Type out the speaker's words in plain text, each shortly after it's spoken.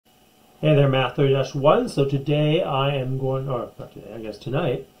Hey there, Math 30-1. So today I am going, or not today, I guess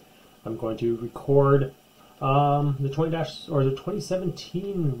tonight, I'm going to record the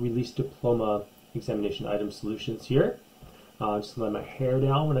 2017 release diploma examination item solutions here. Just let my hair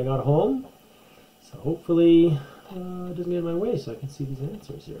down when I got home. So hopefully it doesn't get in my way so I can see these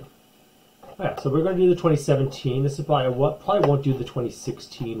answers here. Alright, so we're going to do the 2017. This is probably won't do the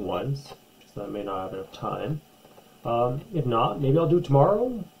 2016 ones, because I may not have enough time. If not, maybe I'll do it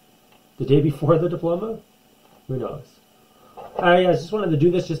tomorrow. The day before the diploma? Who knows? I just wanted to do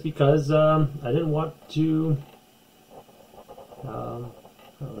this just because I didn't want to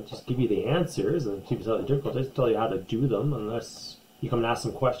just give you the answers and keep it really difficult. Just tell you how to do them unless you come and ask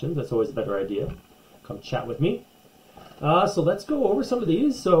some questions. That's always a better idea. Come chat with me. So let's go over some of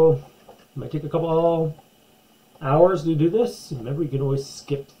these. So it might take a couple hours to do this. Remember, you can always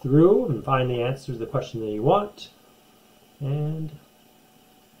skip through and find the answers to the question that you want. And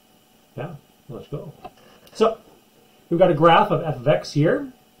yeah, let's go. So we've got a graph of f of x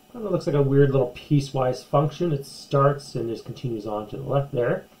here. It looks like a weird little piecewise function. It starts and just continues on to the left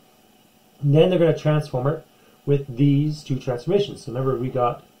there. And then they're going to transform it with these two transformations. So remember, we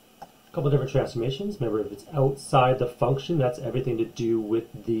got a couple of different transformations. Remember, if it's outside the function, that's everything to do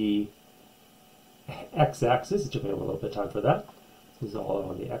with the x-axis. It took me a little bit of time for that. This is all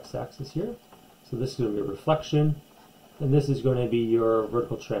on the x-axis here. So this is going to be a reflection. And this is going to be your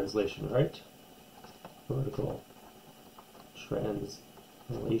vertical translation, right? Vertical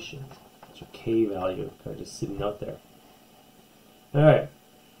translation. That's your k value, kind of just sitting out there. All right.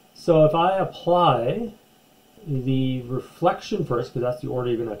 So if I apply the reflection first, because that's the order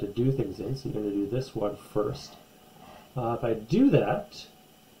you're going to have to do things in, so you're going to do this one first. If I do that,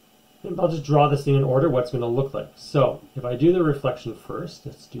 I'll just draw this thing in order, what's going to look like. So if I do the reflection first,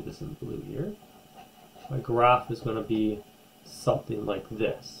 let's do this in blue here. My graph is going to be something like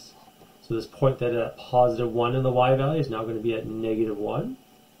this. So this point that at positive 1 in the y value is now going to be at negative 1.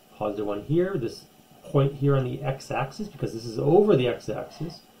 Positive 1 here. This point here on the x-axis, because this is over the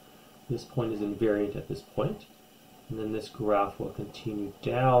x-axis, this point is invariant at this point. And then this graph will continue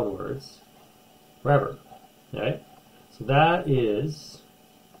downwards forever. Right? So that is,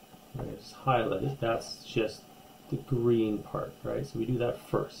 I just highlight it, that's just the green part, right? So we do that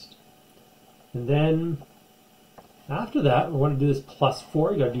first. And then after that, we want to do this plus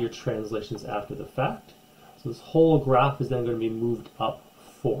 4. You got to do your translations after the fact. So this whole graph is then going to be moved up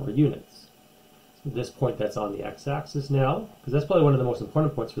 4 units. So this point that's on the x-axis now, because that's probably one of the most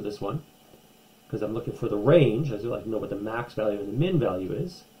important points for this one, because I'm looking for the range. I just like to know what the max value and the min value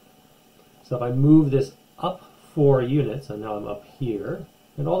is. So if I move this up 4 units, and now I'm up here,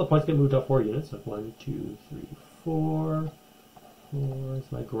 and all the points get moved up 4 units. Like 1, 2, 3, 4. So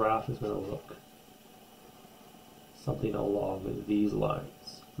my graph is going to look something along these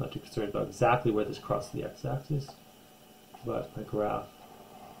lines. I'm not too concerned about exactly where this crosses the x-axis, but my graph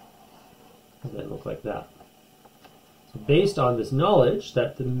will then look like that. So based on this knowledge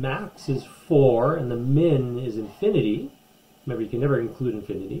that the max is 4 and the min is infinity, remember you can never include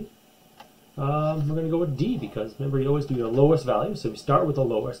infinity, we're going to go with D, because remember you always do your lowest value, so we start with the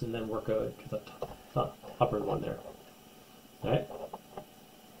lowest and then work out to the upper one there. Alright?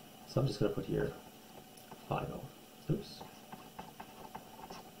 So I'm just going to put here final. Oops.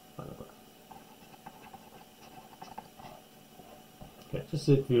 Final graph. Okay, just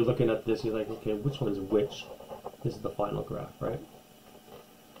if you're looking at this, you're like, okay, which one is which? This is the final graph, right?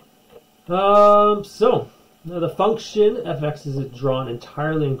 So now the function f(x) is drawn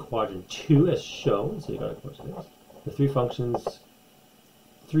entirely in quadrant 2 as shown. So you got to close this. The three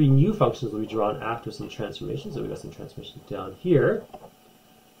new functions will be drawn after some transformations. So we got some transformations down here.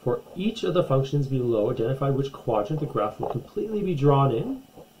 For each of the functions below, identify which quadrant the graph will completely be drawn in.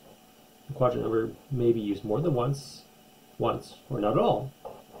 The quadrant number may be used more than once, or not at all.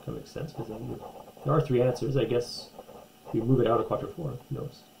 That makes sense, because there are 3 answers. I guess we move it out of quadrant 4. Who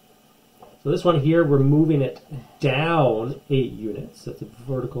knows? So this one here, we're moving it down 8 units. That's a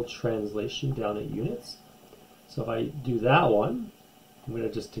vertical translation, down 8 units. So if I do that one, I'm going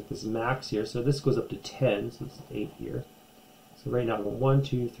to just take this max here. So this goes up to 10, so this is 8 here. So right now I'm going 1,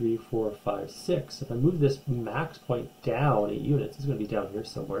 2, 3, 4, 5, 6. If I move this max point down 8 units, it's going to be down here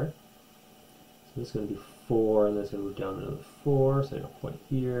somewhere. So this is going to be 4, and then it's going to move down another 4. So I got a point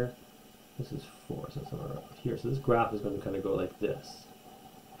here. This is 4, so it's somewhere up here. So this graph is going to kind of go like this,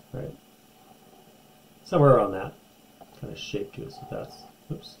 right? Somewhere around that kind of shape to it. So that's,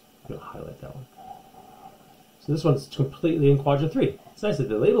 oops, I'm going to highlight that one. So this one's completely in quadrant 3. It's nice that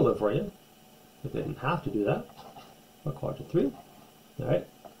they labeled it for you, but they didn't have to do that. Or quadrant 3. All right.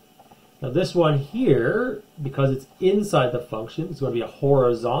 Now this one here, because it's inside the function, it's going to be a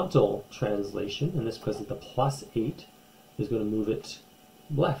horizontal translation, and this, because of the +8, is going to move it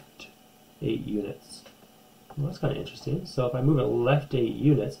left 8 units. Well, that's kind of interesting. So if I move it left 8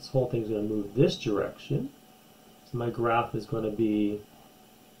 units, this whole thing's going to move this direction. So my graph is going to be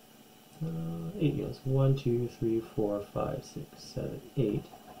 8 units. 1, 2, 3, 4, 5, 6, 7, 8.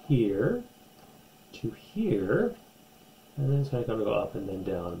 Here to here. And then it's kind of go up and then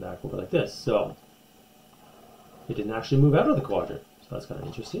down and back over like this. So it didn't actually move out of the quadrant. So that's kind of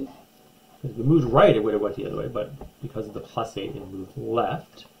interesting. If it moved right, it would have went the other way, but because of the +8, it moved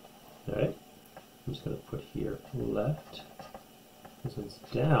left. All right. I'm just going to put here left. This one's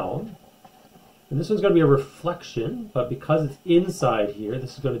down. And this one's going to be a reflection, but because it's inside here,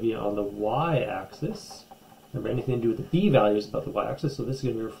 this is going to be on the y-axis. Remember, anything to do with the b value is about the y-axis, so this is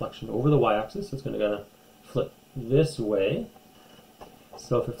going to be a reflection over the y-axis. So it's going to flip this way.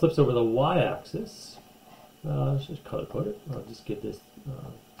 So if it flips over the y-axis, let's just color code it. I'll just give this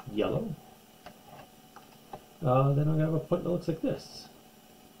yellow. Then I'm going to have a point that looks like this.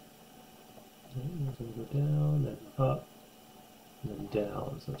 It's going to go down, then up, and then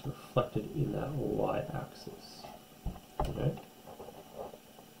down. So it's reflected in that y-axis. Okay.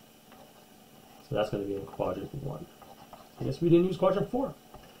 So that's going to be in quadrant 1. I guess we didn't use quadrant 4.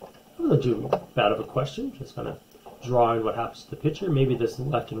 That wasn't too bad of a question. Just kind of drawing what happens to the picture. Maybe this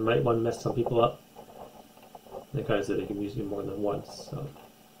left and right one messed some people up. They kind of said they can use it more than once. So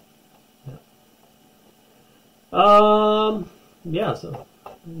yeah. So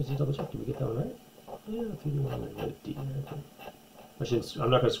let's just double check. Did we get that one right? Yeah, 3D1. I'm going to get a D there. Okay. I'm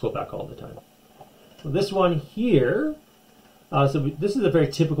not going to scroll back all the time. So this one here. This is a very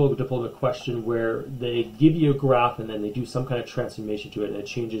typical diploma question where they give you a graph and then they do some kind of transformation to it and it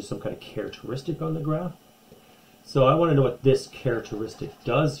changes some kind of characteristic on the graph. So I want to know what this characteristic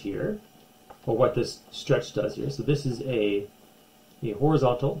does here, or what this stretch does here. So this is a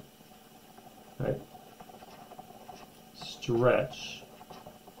horizontal, right, stretch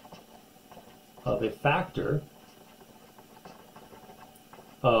of a factor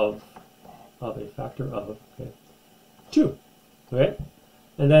of okay, 2. Okay,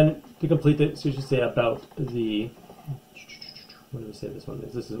 and then to complete it, so you should say about the, what do we say this one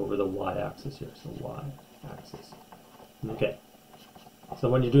is? This is over the y-axis here, so y-axis. Okay, so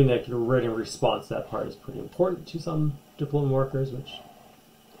when you're doing that, you're writing response. That part is pretty important to some diploma workers, which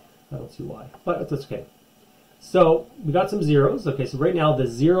I don't see why, but that's okay. So we got some zeros. Okay, so right now the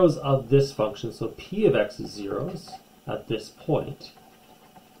zeros of this function, so p of x is zeros at this point,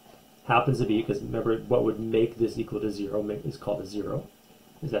 happens to be, because remember what would make this equal to 0 is called a 0,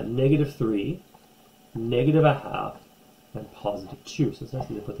 is that -3, -0.5, and +2. So it's nice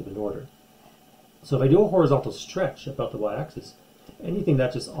to put them in order. So if I do a horizontal stretch about the y-axis, anything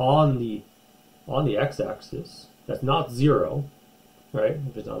that's just on the x-axis, that's not 0, right,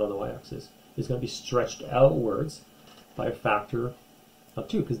 if it's not on the y-axis, is going to be stretched outwards by a factor of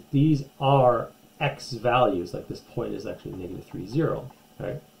 2, because these are x values. Like this point is actually -3, 0,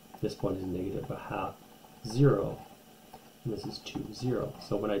 right? This point is -0.5, 0, and this is 2, 0.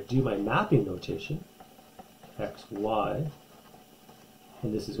 So when I do my mapping notation, x, y,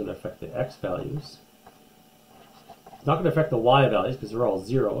 and this is going to affect the x values. It's not going to affect the y values because they're all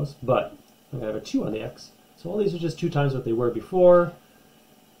zeros, but I'm going to have a 2 on the x. So all these are just 2 times what they were before.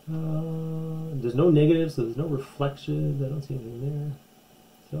 There's no negatives, so there's no reflections. I don't see anything there.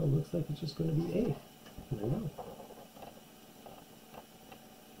 So it looks like it's just going to be A. There we go.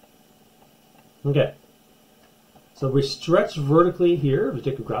 Okay, so we stretch vertically here. If we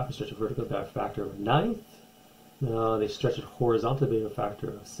take a graph, we stretch it vertically by a factor of 9th. They stretch it horizontally by a factor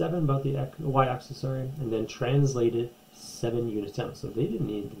of 7, about the y-axis, sorry, and then translated 7 units down. So they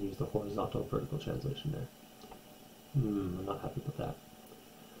didn't even use the horizontal vertical translation there. I'm not happy with that.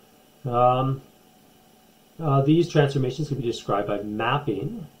 These transformations can be described by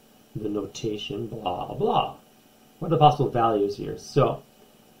mapping the notation blah blah. What are the possible values here? So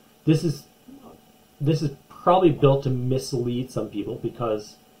this is probably built to mislead some people,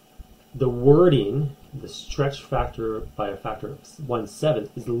 because the wording, the stretch factor by a factor of 1/7,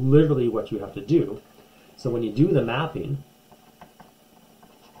 is literally what you have to do. So when you do the mapping,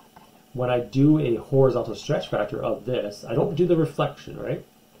 when I do a horizontal stretch factor of this, I don't do the reflection, right?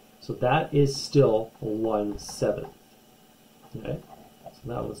 So that is still 1/7. Okay? So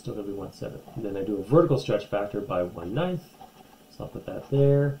that one's still going to be 1/7. And then I do a vertical stretch factor by 1/9. So I'll put that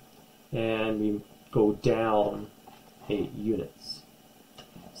there. And we go down 8 units.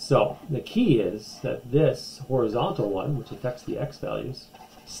 So the key is that this horizontal one, which affects the x values,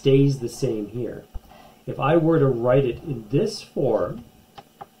 stays the same here. If I were to write it in this form,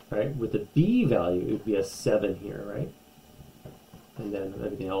 right? With the b value, it would be a 7 here, right? And then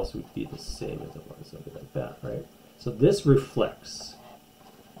everything else would be the same as it was, something like that, right? So this reflects,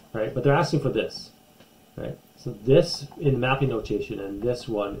 right? But they're asking for this, right? So this in mapping notation and this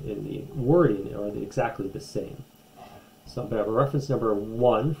one in the wording are exactly the same. So I'm going to have a reference number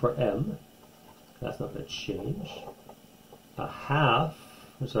 1 for m. That's not going to change. A half,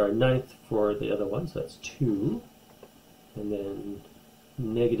 I'm sorry, ninth for the other one, so that's 2. And then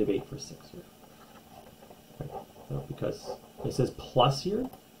 -8 for 6 here. Right. So because it says plus here,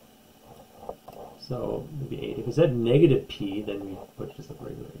 so maybe 8. If it said negative p, then we put just a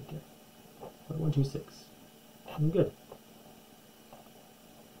regular 8 here. 1, 2, 6. Good.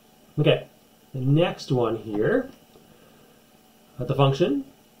 Okay, the next one here, the function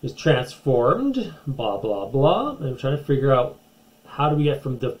is transformed, blah, blah, blah. And I'm trying to figure out how do we get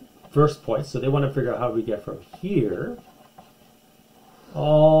from the first point. So they want to figure out how do we get from here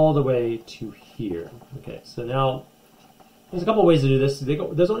all the way to here. Okay, so now there's a couple ways to do this.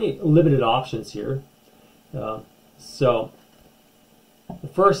 There's only limited options here. So the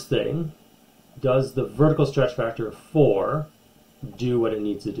first thing, does the vertical stretch factor 4 do what it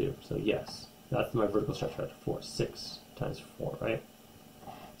needs to do? So yes, that's my vertical stretch factor 4, 6 times 4, right?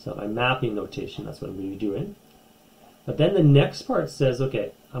 So my mapping notation, that's what I'm going to be doing. But then the next part says,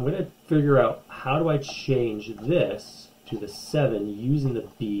 okay, I'm going to figure out how do I change this to the 7 using the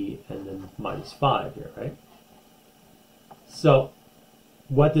b and then -5 here, right? So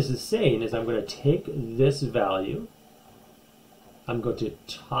what this is saying is I'm going to take this value, I'm going to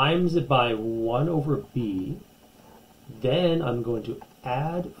times it by 1 over b, then I'm going to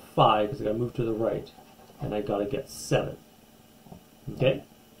add 5 because I got to move to the right, and I got to get 7. Okay?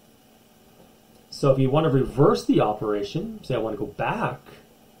 So if you want to reverse the operation, say I want to go back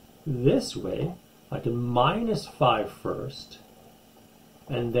this way, I can -5 first,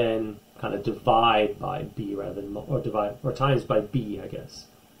 and then kind of divide by b rather than, or times by b, I guess,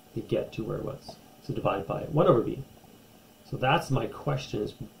 to get to where it was. So divide by 1 over b. So that's my question,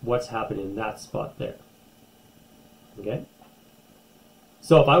 is what's happening in that spot there. Okay?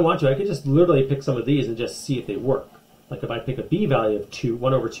 So if I want to, I could just literally pick some of these and just see if they work. Like if I pick a b value of 2,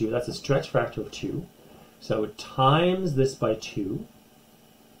 1 over 2, that's a stretch factor of 2. So I would times this by 2,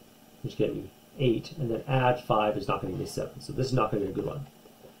 which get me 8, and then add 5 is not going to give me 7. So this is not going to be a good one.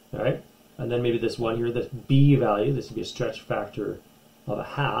 All right? And then maybe this one here, this b value, this would be a stretch factor of a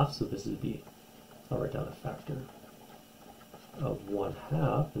half. So this would be, I'll write down a factor of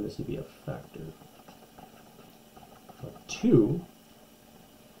 1/2, and this would be a factor of 2.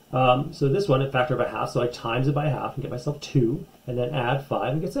 So this one, a factor of a half, so I times it by half and get myself 2, and then add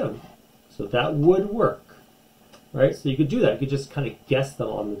 5 and get 7. So that would work, right? So you could do that. You could just kind of guess them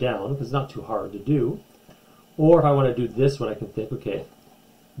on the down, because it's not too hard to do. Or if I want to do this one, I can think, okay,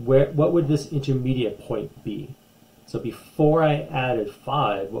 what would this intermediate point be? So before I added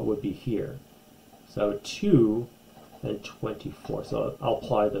 5, what would be here? So 2 and 24. So I'll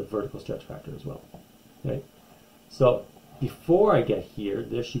apply the vertical stretch factor as well. Okay? So before I get here,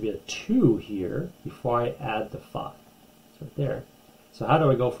 there should be a 2 here before I add the 5. It's right there. So how do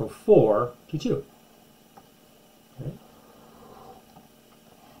I go from 4 to 2? Okay?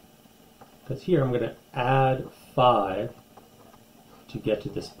 Because here I'm going to add 5 to get to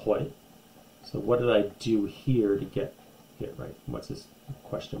this point. So what did I do here to get here, right? What's this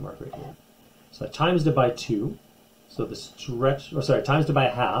question mark right here? So I times it by 2. So the stretch, or sorry, times it by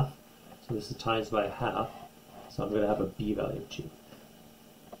a half. So this is times by a half. So I'm going to have a b value of 2.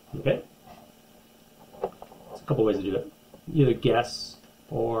 Okay? There's a couple ways to do it. Either guess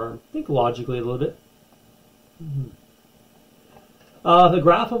or think logically a little bit. The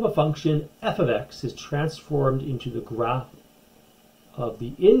graph of a function f of x is transformed into the graph of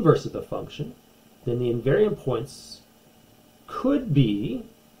the inverse of the function. Then the invariant points could be,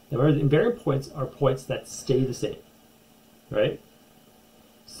 remember the invariant points are points that stay the same, right?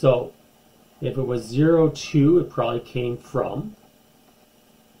 So if it was 0, 2, it probably came from,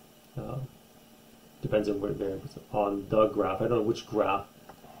 depends on where variables on the graph. I don't know which graph.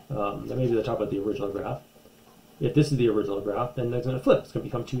 Maybe they're talking about the original graph. If this is the original graph, then it's going to flip. It's going to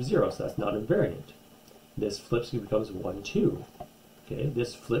become 2, 0, so that's not invariant. This flips, it becomes 1, 2. Okay,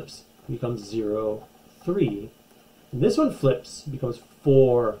 this flips, becomes 0, 3. And this one flips, becomes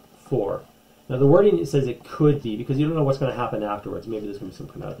 4, 4. Now the wording, it says it could be, because you don't know what's going to happen afterwards. Maybe there's going to be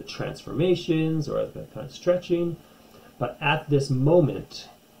some kind of the transformations or the kind of stretching. But at this moment,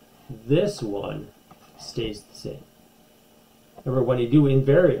 this one stays the same. Remember, when you do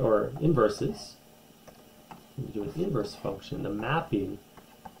invariant or inverses, when you do an inverse function, the mapping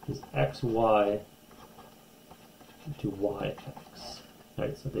is xy to yx.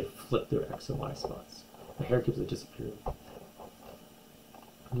 right? So they flip their x and y spots. The hair keeps disappearing.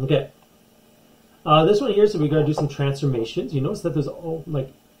 Okay. This one here, so we're going to do some transformations. You notice that there's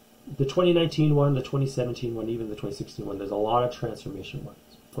like the 2019 one, the 2017 one, even the 2016 one. There's a lot of transformation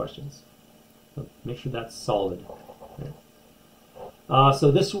questions. So make sure that's solid. Okay.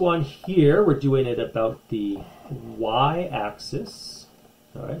 So this one here, we're doing it about the y-axis.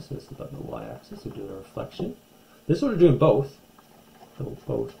 All right, so this is about the y-axis. We're doing a reflection. This one we're doing both. So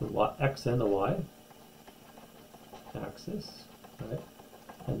both the x and the y-axis. Right?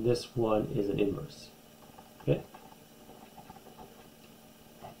 And this one is an inverse. Okay.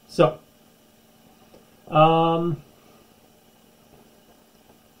 So, I'm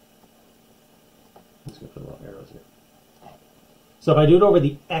just going to put a little arrows here. So if I do it over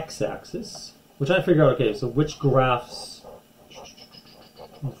the x-axis, we're trying to figure out, okay, so which graphs,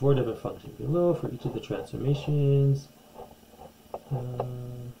 4 different functions below for each of the transformations.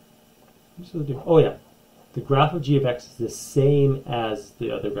 Oh yeah. The graph of g of x is the same as the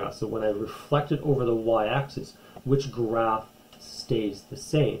other graph. So when I reflect it over the y-axis, which graph stays the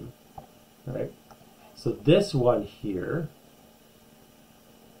same? All right. So this one here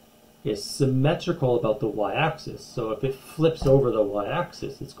is symmetrical about the y-axis. So if it flips over the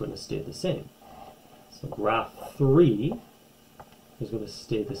y-axis, it's going to stay the same. So graph 3 is going to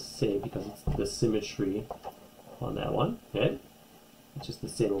stay the same because it's the symmetry on that one. Okay. It's just the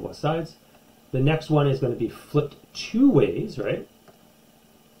same on both sides. The next one is going to be flipped 2 ways, right?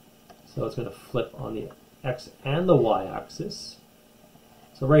 So it's going to flip on the x and the y-axis.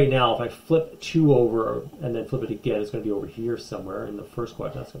 So right now, if I flip 2 over and then flip it again, it's going to be over here somewhere in the first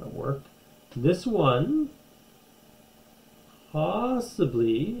quadrant. That's going to work. This one,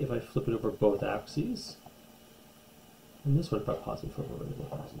 possibly, if I flip it over both axes, and this one, if I possibly flip over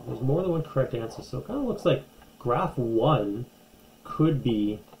both axes. There's more than one correct answer, so it kind of looks like graph 1 could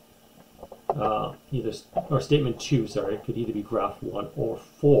be statement 2, sorry, could either be graph 1 or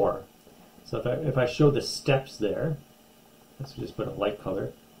 4. So if I show the steps there, let's just put a light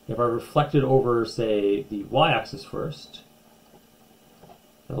color. If I reflect it over, say, the y-axis first,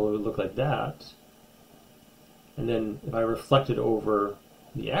 it would look like that. And then if I reflect it over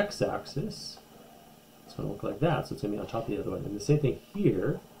the x-axis, it's going to look like that. So it's going to be on top of the other one. And the same thing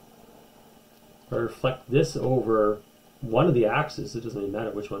here. If I reflect this over one of the axes, it doesn't really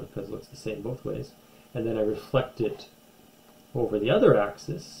matter which one because it looks the same both ways, and then I reflect it over the other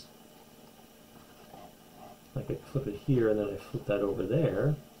axis, I could flip it here and then I flip that over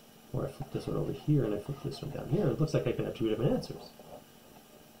there, or I flip this one over here and I flip this one down here. It looks like I can have 2 different answers.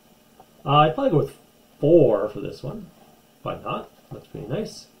 I'd probably go with 4 for this one. Why not? That's pretty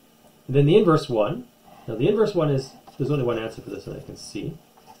nice. And then the inverse one. Now the inverse one is, there's only one answer for this one I can see.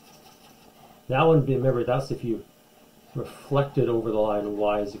 That one, remember, that's if you reflect it over the line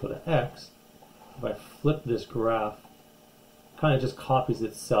y is equal to x. If I flip this graph, it kind of just copies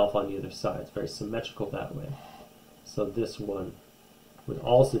itself on the other side. It's very symmetrical that way. So this one would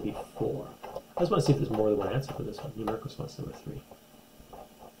also be 4. I just want to see if there's more than one answer for this one. Numeric response number 3.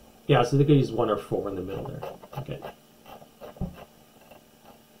 Yeah, so they could use 1 or 4 in the middle there. Okay.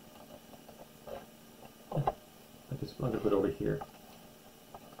 I just want to put over here.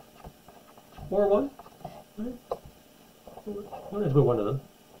 Or 1. All right. I'm going to put one of them.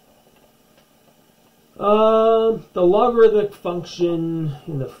 The logarithmic function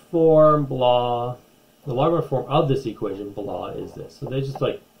in the form blah, the logarithmic form of this equation blah is this. So they just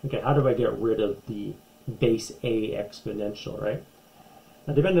like, okay, how do I get rid of the base A exponential, right?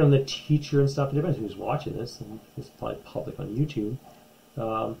 Now, depending on the teacher and stuff, it depends who's watching this. And this is probably public on YouTube.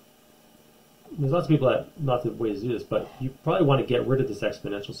 There's lots of people that, not the way to do this, but you probably want to get rid of this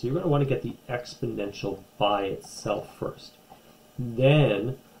exponential. So you're going to want to get the exponential by itself first.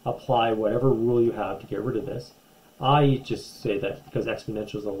 Then apply whatever rule you have to get rid of this. I just say that because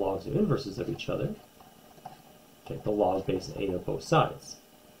exponentials are logs of inverses of each other, take the log base A of both sides.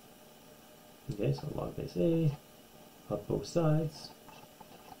 Okay, so log base A of both sides.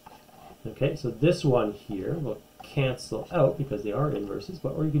 Okay, so this one here will cancel out because they are inverses,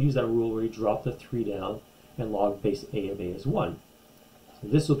 but or you could use that rule where you drop the 3 down and log base A of A is 1. So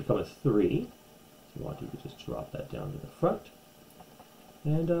this will become a 3. If you want to, you could just drop that down to the front.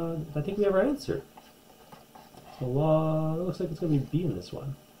 And I think we have our answer. So it looks like it's going to be B in this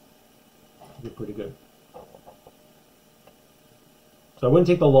one. That'd be pretty good. So I wouldn't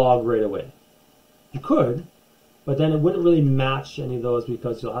take the log right away. You could, but then it wouldn't really match any of those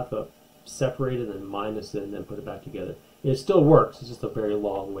because you'll have to separate it and minus it and then put it back together. It still works, it's just a very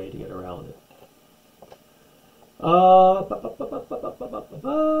long way to get around it. Oh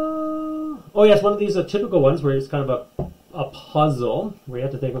yes, one of these are typical ones where it's kind of a a puzzle where you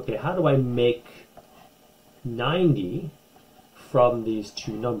have to think, okay, how do I make 90 from these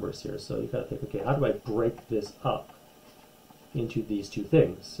two numbers here? So you've got to think, okay, how do I break this up into these two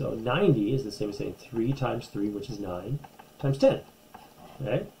things? So 90 is the same as saying 3 times 3, which is 9, times 10.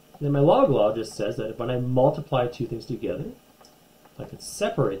 Okay? Then my log law just says that when I multiply two things together, I can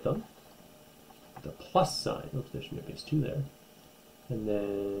separate them with a plus sign. Oops, there should be a base 2 there. And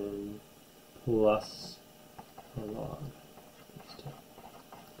then plus a log.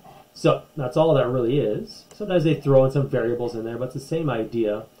 So that's all that really is. Sometimes they throw in some variables in there, but it's the same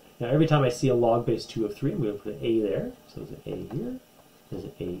idea. Now every time I see a log base 2 of 3, I'm going to put an A there. So there's an A here, there's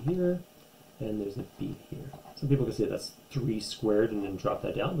an A here, and there's a B here. Some people can say that's 3 squared and then drop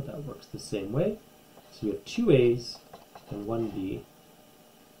that down, but that works the same way. So we have 2 A's and 1 B.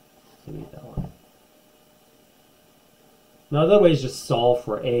 So we need that one. Now the other way is just solve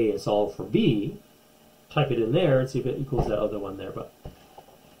for A and solve for B. Type it in there and see if it equals that other one there, but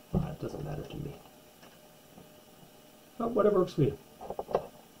it doesn't matter to me. But whatever works for you.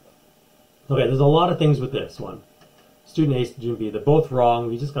 Okay, there's a lot of things with this one. Student A, student B, they're both wrong.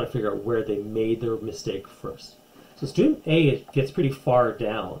 We just got to figure out where they made their mistake first. So student A gets pretty far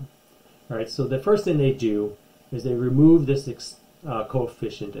down. All right, so the first thing they do is they remove this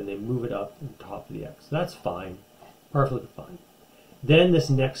coefficient and they move it up on top of the x. So that's fine, perfectly fine. Then this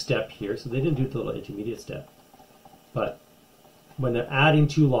next step here, so they didn't do the little intermediate step, but when they're adding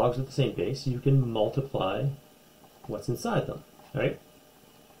two logs with the same base, you can multiply what's inside them, right?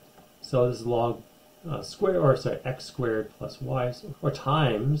 So this is log x squared plus y, or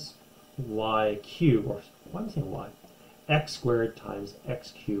times y cubed, or why am I saying y? X squared times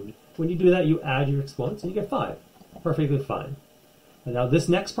x cubed. When you do that, you add your exponents and you get 5. Perfectly fine. And now this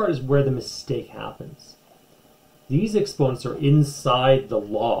next part is where the mistake happens. These exponents are inside the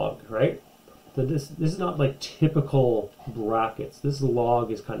log, right? So this is not like typical brackets. This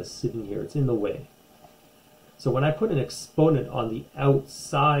log is kind of sitting here. It's in the way. So when I put an exponent on the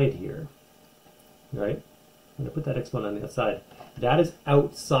outside here, right? When I put that exponent on the outside, that is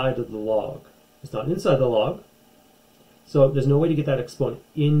outside of the log. It's not inside the log. So there's no way to get that exponent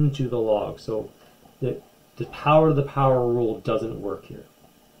into the log. So the power of the power rule doesn't work here.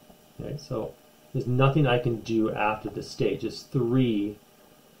 Okay, so there's nothing I can do after this stage. This 3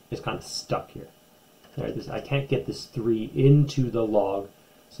 is kind of stuck here. All right, I can't get this 3 into the log.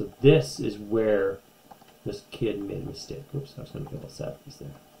 So this is where this kid made a mistake. Oops, I was going to get a little sad piece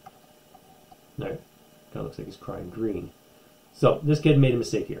there. All right, kind of looks like he's crying green. So this kid made a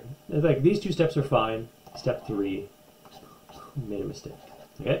mistake here. In fact, these two steps are fine. Step 3, made a mistake.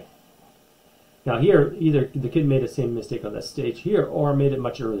 Okay. Now here, either the kid made the same mistake on that stage here, or made it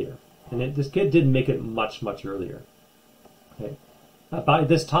much earlier. And this kid did make it much, much earlier. Okay. By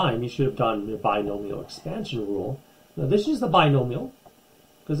this time, you should have done the binomial expansion rule. Now this is the binomial,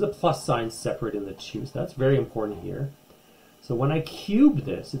 because the plus sign's separate in the two, so that's very important here. So when I cube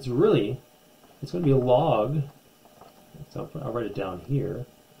this, it's going to be a log, so I'll write it down here,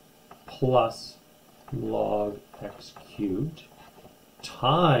 plus log x cubed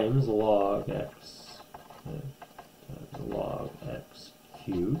times log x,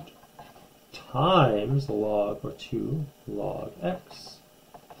 cubed times log, or 2 log x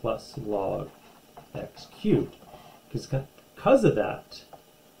plus log x cubed. Because of that,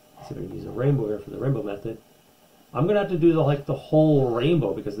 so we're going to use a rainbow here for the rainbow method, I'm going to have to do the whole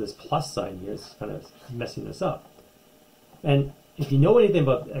rainbow because this plus sign here is kind of messing this up. And if you know anything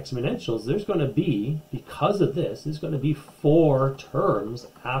about exponentials, there's going to be, because of this, there's going to be 4 terms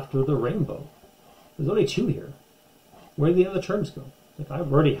after the rainbow. There's only 2 here. Where do the other terms go? Like I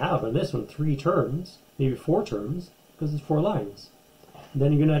already have on this one 3 terms, maybe 4 terms, because it's 4 lines. And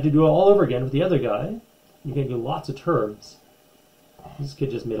then you're going to have to do it all over again with the other guy. You're going to do lots of terms. This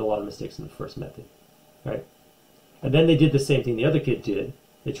kid just made a lot of mistakes in the first method, right? And then they did the same thing the other kid did.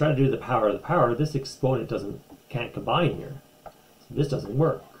 They tried to do the power of the power. This exponent can't combine here. So this doesn't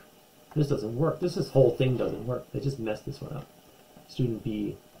work. This doesn't work. This whole thing doesn't work. They just messed this one up. Student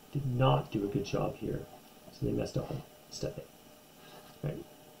B did not do a good job here. So they messed up on step A. Right?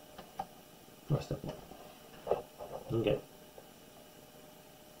 Or step 1. Okay.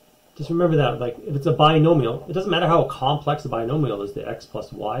 Just remember that, like, if it's a binomial, it doesn't matter how complex the binomial is, the x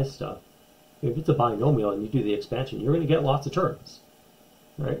plus y stuff. If it's a binomial and you do the expansion, you're going to get lots of terms,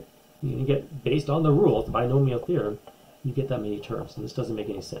 right? You're going to get, based on the rule, the binomial theorem, you get that many terms, and this doesn't make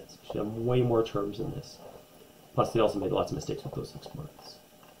any sense. You should have way more terms than this. Plus, they also made lots of mistakes with those exponents.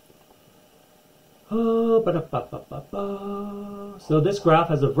 So this graph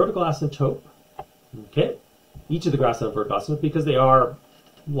has a vertical asymptote. Okay, each of the graphs have a vertical asymptote because they are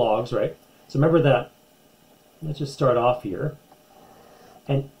logs, right? So remember that let's just start off here.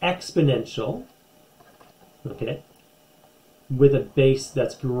 An exponential, okay, with a base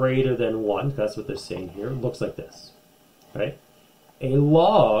that's greater than 1, that's what they're saying here, looks like this, right? A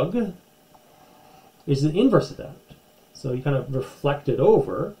log is the inverse of that. So you kind of reflect it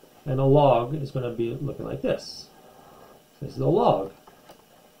over, and a log is going to be looking like this. This is a log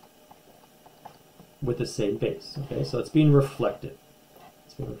with the same base, okay? So it's being reflected.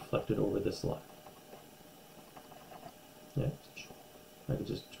 It's being reflected over this line. Yeah, I could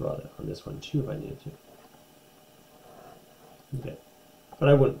just draw that on this one too if I needed to. Okay, but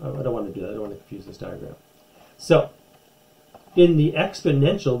I wouldn't. I don't want to do that. I don't want to confuse this diagram. So, in the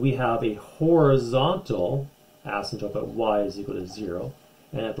exponential, we have a horizontal asymptote at y is equal to 0,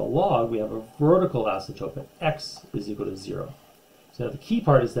 and at the log, we have a vertical asymptote at x is equal to 0. So now the key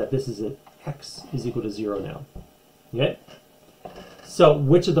part is that this is an x is equal to 0 now. Okay. So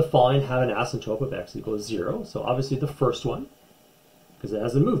which of the following have an asymptote of x equals 0? So obviously the first one, because it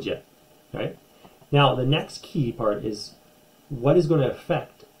hasn't moved yet, right? Now the next key part is what is going to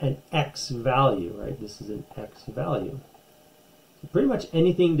affect an x value, right? This is an x value. So pretty much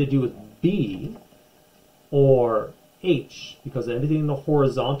anything to do with b or h, because everything in the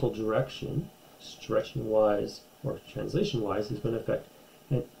horizontal direction, stretching-wise or translation-wise, is going to affect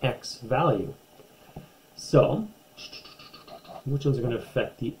an x value. So which ones are going to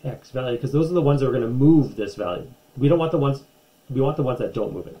affect the x value? Because those are the ones that are going to move this value. We don't want the ones, we want the ones that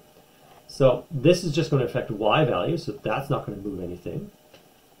don't move it. So this is just going to affect y values, so that's not going to move anything.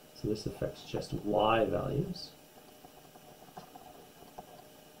 So this affects just y values.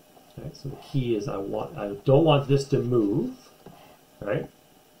 Right, so the key is I don't want this to move, right?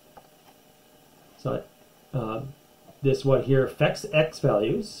 So this one here affects x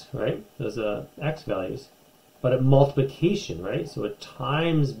values, right? Those x values. But at multiplication, right? So it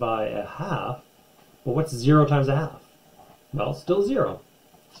times by a half. Well, what's 0 times a half? Well, still 0.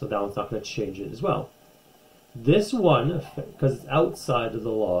 So that one's not going to change it as well. This one, because it's outside of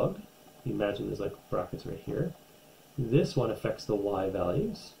the log, you imagine there's like brackets right here. This one affects the y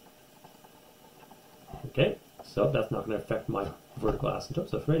values. Okay, so that's not going to affect my vertical asymptote.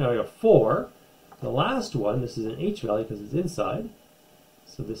 So for right now I got 4. The last one, this is an h value because it's inside.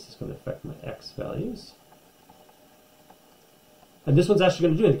 So this is going to affect my x values. And this one's actually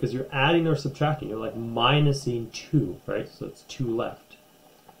going to do it because you're adding or subtracting. You're like minusing 2, right? So it's 2 left,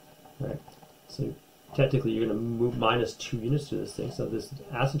 right? So technically you're going to move minus 2 units to this thing. So this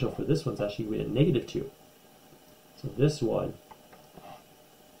asymptote for this one's actually going to be a -2. So this one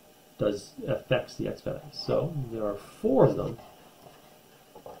affects the x value. So there are 4 of them.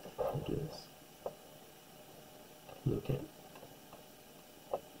 I'll do this. Okay.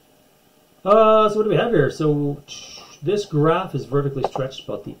 So what do we have here? So this graph is vertically stretched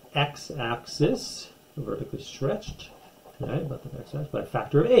about the x-axis, vertically stretched, right, about the x-axis by a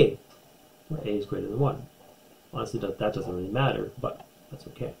factor of a, where a is greater than 1. Honestly, that doesn't really matter, but that's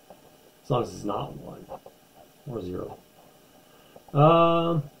okay, as long as it's not 1 or 0.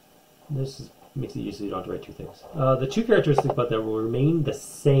 Makes it easy so you don't have to write 2 things. The 2 characteristics about that will remain the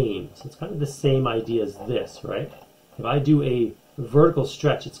same, so it's kind of the same idea as this, right? If I do a vertical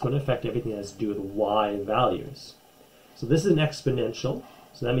stretch, it's going to affect everything that has to do with y values. So this is an exponential,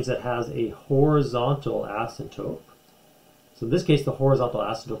 so that means it has a horizontal asymptote. So in this case, the horizontal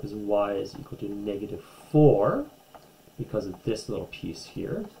asymptote is y is equal to -4 because of this little piece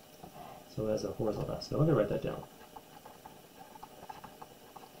here. So it has a horizontal asymptote. I'm going to write that down.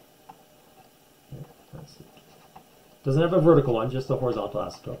 Doesn't have a vertical one, just a horizontal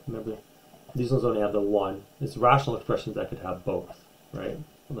asymptote. Remember, these ones only have the one. It's rational expressions that could have both, right?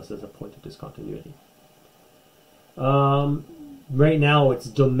 Unless there's a point of discontinuity. Right now, its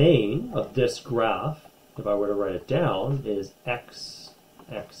domain of this graph, if I were to write it down, is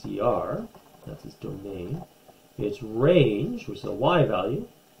xer. That's its domain. Its range, which is a y value,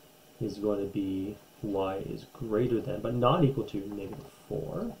 is going to be y is greater than, but not equal to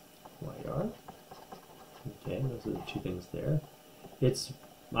 -4 yr. Okay, those are the 2 things there. It's,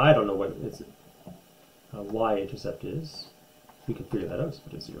 I don't know what its y-intercept is. We can figure that out. Let's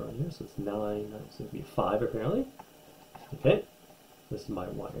put a 0 in here. So it's 9, so it would be 5 apparently. Okay, this is my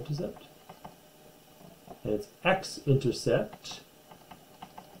y-intercept. And its x-intercept,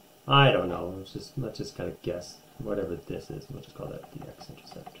 I don't know. Let's just kind of guess whatever this is. We'll just call that the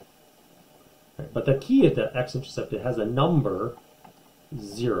x-intercept. Right, but the key at the x-intercept, it has a number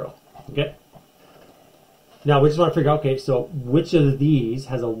 0. Okay. Now we just want to figure out, okay, so which of these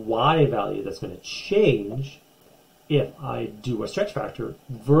has a y value that's going to change if I do a stretch factor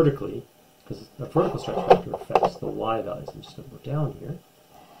vertically, because a vertical stretch factor affects the y values. I'm just going to go down here.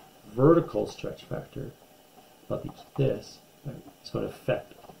 Vertical stretch factor but this, right, is going to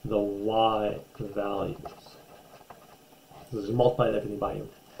affect the y values. So just multiply everything by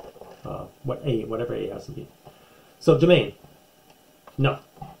whatever a has to be. So domain, no,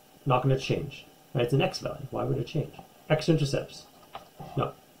 not going to change. Right? It's an x value. Why would it change? X-intercepts,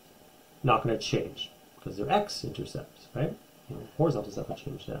 no, not going to change because they're x-intercepts, right? Horizontal stuff would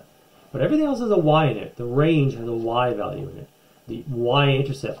change that. But everything else has a y in it. The range has a y value in it. The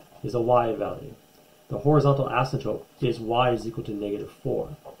y-intercept is a y value. The horizontal asymptote is y is equal to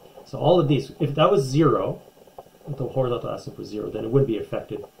 -4. So all of these, if that was 0, if the horizontal asymptote was 0, then it wouldn't be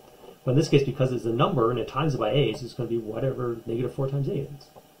affected. But in this case, because it's a number and it times it by a, so it's going to be whatever -4 times a is.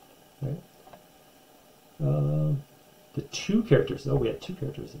 Right? The two characters, we have two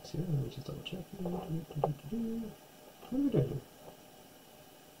characteristics here. Let me just double check. What are we doing here?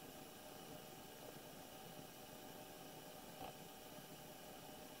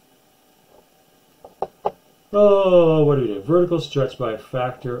 Oh, what are we doing? Vertical stretch by a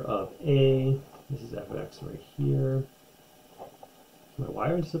factor of a. This is f of x right here. My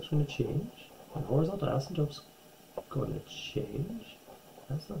y-intercept's going to change. My horizontal asymptote's going to change.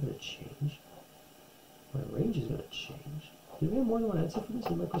 That's not going to change. My range is going to change. Do we have more than one answer for this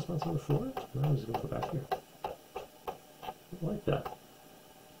in micro response number 4? No, I'm just going to go back here. I like that.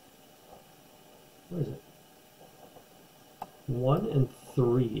 Where is it? 1 and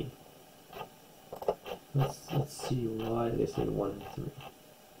 3. Let's see why they say 1 and 3.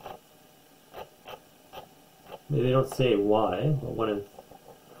 Maybe they don't say why, but 1 and...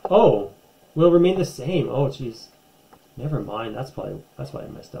 Oh! Will remain the same. Oh, jeez. Never mind. That's why I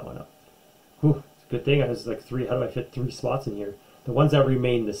messed that one up. Whew. It's a good thing I was like 3. How do I fit 3 spots in here? The ones that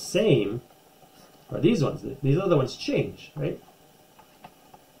remain the same are these ones. These other ones change, right?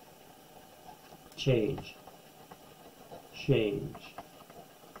 Change. Change.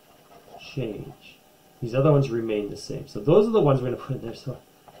 Change. These other ones remain the same. So those are the ones we're going to put in there. So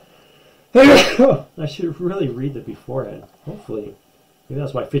I should really read that beforehand. Hopefully. Maybe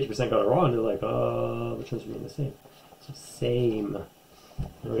that's why 50% got it wrong. They're like, which ones remain the same? So same.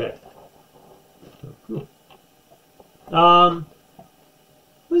 Okay.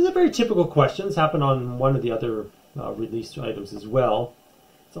 This is a very typical question. This happened on one of the other released items as well.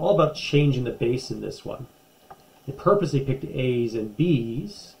 It's all about changing the base in this one. They purposely picked A's and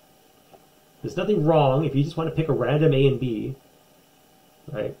B's. There's nothing wrong if you just want to pick a random A and B,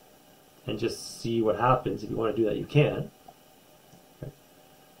 right, and just see what happens. If you want to do that, you can. Okay.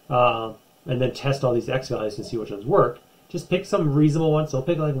 And then test all these x values and see which ones work. Just pick some reasonable ones. Don't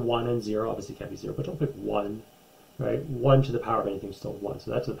pick like 1 and 0. Obviously, it can't be 0, but don't pick 1. Right? 1 to the power of anything is still 1,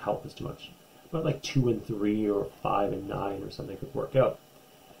 so that doesn't help us too much. But like 2 and 3 or 5 and 9 or something could work out.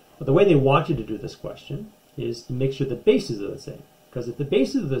 But the way they want you to do this question is to make sure the bases are the same. Because if the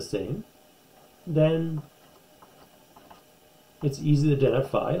bases are the same, then it's easy to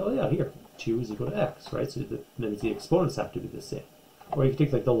identify, oh yeah, here, 2 is equal to x, right? So that means the exponents have to be the same. Or you can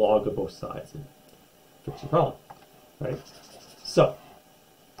take like the log of both sides and fix the problem, right? So,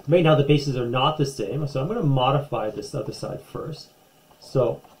 right now the bases are not the same, so I'm going to modify this other side first.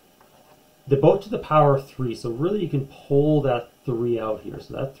 So, they're both to the power of 3, so really you can pull that 3 out here.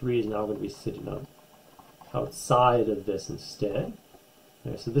 So that 3 is now going to be sitting on outside of this instead.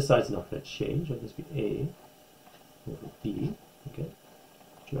 Okay, so this side's not going to change. It'll just be A over B. Okay,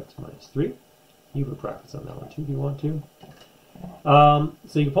 2x minus 3. You put brackets on that one too if you want to.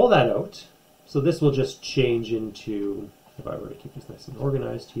 So you can pull that out. So this will just change into, if I were to keep this nice and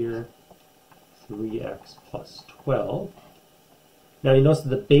organized here, 3x plus 12. Now you notice that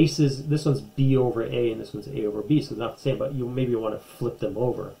the bases, this one's B over A and this one's A over B, so they're not the same, but you maybe want to flip them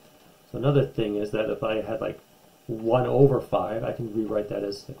over. So another thing is that if I had like 1 over 5, I can rewrite that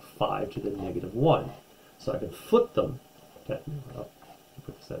as like 5 to the negative 1. So I can flip them. Okay, I'll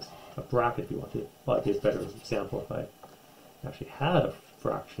put this as a bracket if you want to. Well, it'd be a better example if I actually had a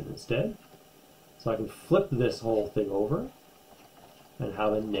fraction instead. So I can flip this whole thing over and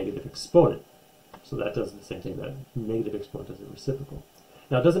have a negative exponent. So that does the same thing, that negative exponent does a reciprocal.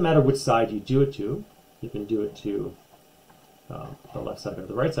 Now it doesn't matter which side you do it to. You can do it to the left side or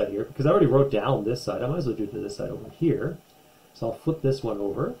the right side here, because I already wrote down this side. I might as well do it to this side over here. So I'll flip this one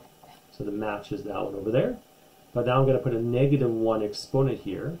over, so the match is that one over there. But now I'm going to put a negative 1 exponent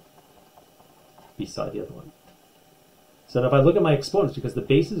here beside the other one. So now if I look at my exponents, because the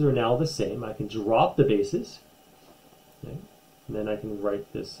bases are now the same, I can drop the bases, okay, and then I can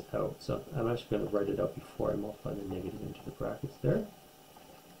write this out. So I'm actually going to write it out before I multiply the negative into the brackets there.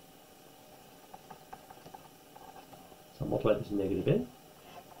 So I'll multiply this negative in.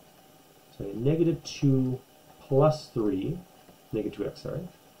 So I get negative 2 plus 3, negative 2x, sorry,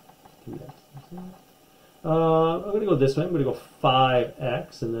 3x. I'm going to go this way. I'm going to go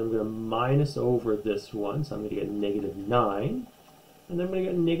 5x, and then I'm going to minus over this one. So I'm going to get negative 9. And then I'm going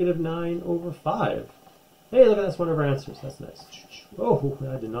to get negative 9 over 5. Hey, look at that's one of our answers. That's nice. Oh,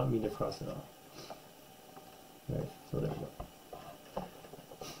 I did not mean to cross it off. Right, so there we go.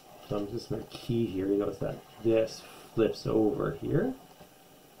 So I'm just going to key here. You notice that this flips over here.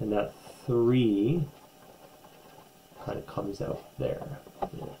 And that 3 kind of comes out there.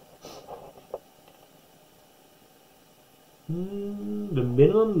 Yeah. The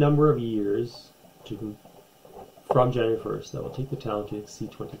minimum number of years from January 1st that will take the town to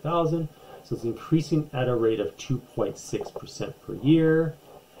exceed 20,000. So it's increasing at a rate of 2.6% per year.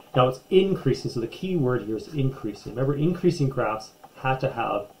 Now it's increasing, so the key word here is increasing. Remember, increasing graphs had to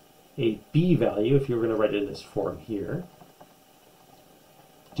have a b value if you were going to write it in this form here.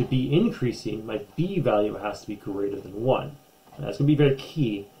 To be increasing, my b value has to be greater than 1. And that's going to be very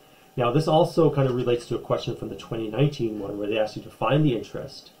key. Now this also kind of relates to a question from the 2019 one where they asked you to find the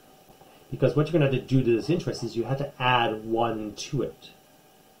interest. Because what you're going to have to do to this interest is you have to add 1 to it.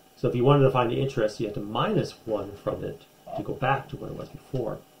 So if you wanted to find the interest, you have to minus 1 from it to go back to what it was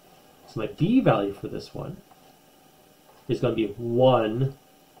before. So my b value for this one is going to be 1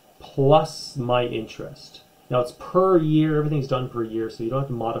 plus my interest. Now it's per year, everything's done per year, so you don't have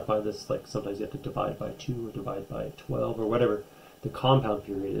to modify this, like sometimes you have to divide by 2 or divide by 12 or whatever the compound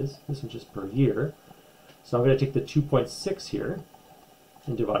period is. This one's just per year. So I'm going to take the 2.6 here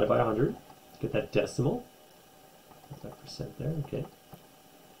and divide it by 100. Get that decimal. Put that percent there, okay.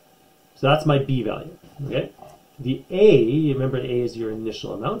 So that's my b value, okay. The a, remember a is your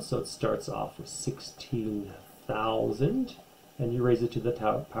initial amount, so it starts off with 16,000, and you raise it to the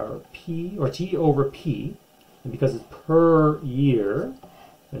power of p, or t over p, and because it's per year,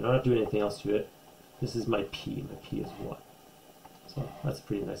 and I'm not doing anything else to it, this is my p is 1. So that's a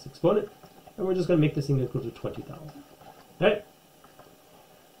pretty nice exponent, and we're just going to make this thing equal to 20,000. Okay.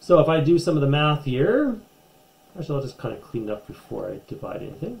 So if I do some of the math here, actually I'll just kind of clean it up before I divide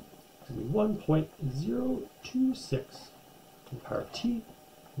anything. It's going to be 1.026 to the power of t,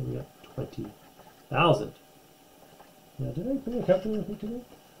 and we got 20,000. Now, did I bring a calculator with me today?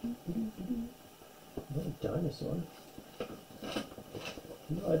 Not a dinosaur.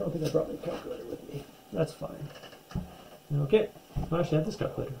 No, I don't think I brought my calculator with me. That's fine. Okay, I actually have this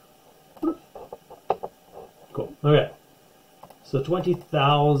calculator. Cool. Okay. So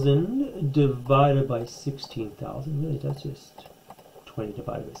 20,000 divided by 16,000, really that's just 20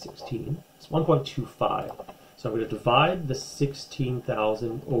 divided by 16. It's 1.25. So I'm going to divide the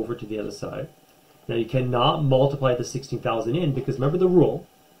 16,000 over to the other side. Now you cannot multiply the 16,000 in because remember the rule.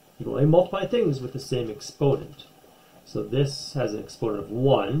 You can only multiply things with the same exponent. So this has an exponent of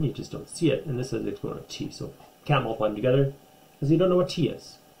 1, you just don't see it, and this has an exponent of t. So you can't multiply them together because you don't know what t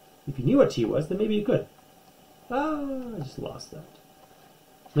is. If you knew what t was, then maybe you could. I just lost that.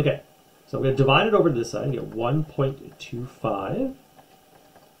 Okay, so I'm going to divide it over to this side and get 1.25.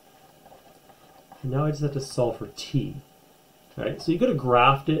 Now I just have to solve for t. All right, so you could have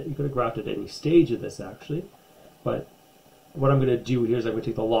graphed it. You could have graphed it at any stage of this actually, but what I'm going to do here is I'm going to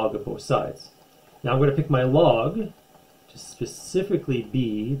take the log of both sides. Now I'm going to pick my log to specifically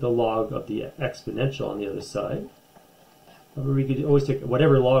be the log of the exponential on the other side. Remember, we could always take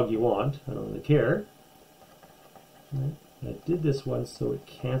whatever log you want. I don't really care. Right. I did this one so it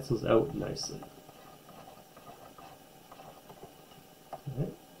cancels out nicely.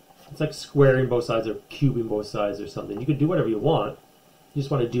 Right. It's like squaring both sides or cubing both sides or something. You could do whatever you want. You just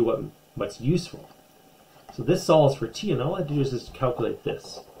want to do what's useful. So this solves for t, and all I have to do is just calculate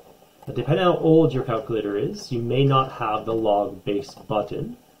this. Now, depending on how old your calculator is, you may not have the log base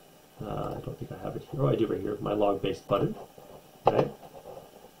button. I don't think I have it here. Oh, I do right here, my log base button. Right?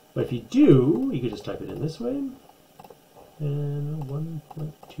 But if you do, you can just type it in this way. And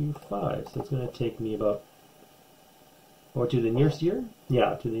 1.25. So it's going to take me about, or to the nearest year?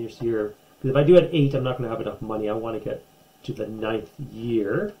 Yeah, to the nearest year. Because if I do it at 8, I'm not going to have enough money. I want to get to the 9th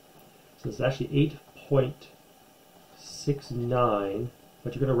year. So it's actually 8.69,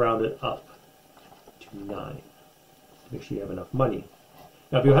 but you're going to round it up to 9 to make sure you have enough money.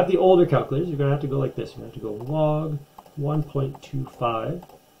 Now, if you have the older calculators, you're going to have to go like this. You're going to have to go log 1.25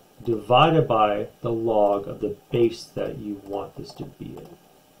 divided by the log of the base that you want this to be in.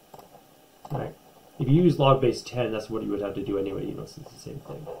 All right. If you use log base 10, that's what you would have to do anyway. You know, it's the same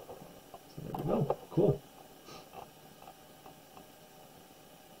thing. So there we go. Cool.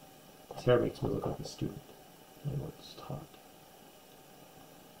 This hair makes me look like a student. I know what's taught.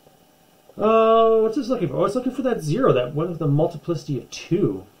 What's this looking for? Oh, it's looking for that 0, that one with the multiplicity of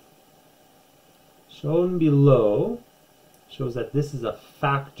 2. Shown below shows that this is a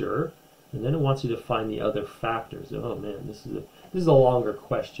factor And then it wants you to find the other factors. Oh man, this is a longer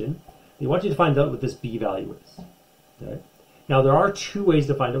question. They want you to find out what this b value is. Okay? Now there are two ways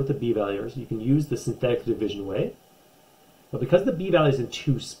to find out what the b value is. You can use the synthetic division way. But because the b value is in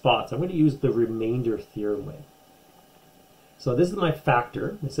two spots, I'm going to use the remainder theorem way. So this is my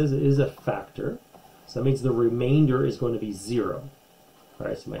factor. It says it is a factor. So that means the remainder is going to be 0. All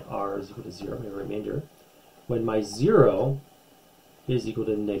right, so my r is equal to 0, my remainder. When my 0 is equal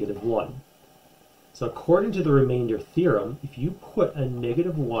to -1. So according to the remainder theorem, if you put a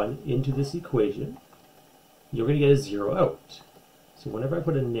 -1 into this equation, you're going to get a 0 out. So whenever I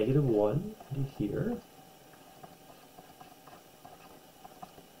put a -1 into here,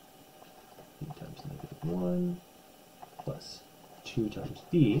 b times -1 plus 2 times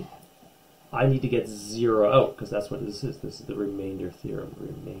b, I need to get 0 out, because that's what this is. This is the remainder theorem.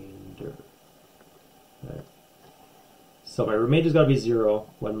 Remainder. Right. So my remainder's got to be 0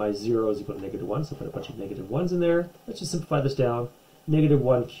 when my 0 is equal to -1. So put a bunch of -1s in there. Let's just simplify this down.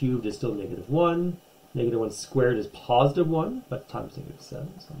 -1 cubed is still -1. -1 squared is +1, but times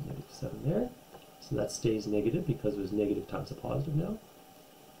 -7. So -7 there. So that stays negative because it was negative times a positive now.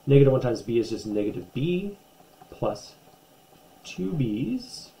 -1 times b is just -b plus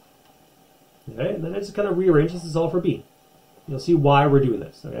 2b's. Okay, and then I just kind of rearrange this. Is all for b. You'll see why we're doing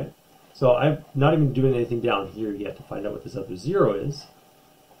this. Okay, so I'm not even doing anything down here yet to find out what this other 0 is.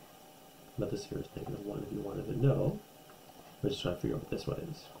 But this here is -1 if you wanted to know. We're just trying to figure out what this one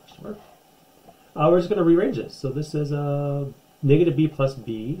is. Question mark. We're just going to rearrange this. So this is -b plus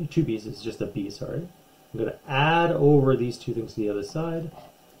b. 2b's is just a b, sorry. I'm going to add over these two things to the other side.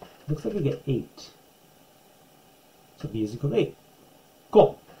 Looks like I get 8. So b is equal to 8.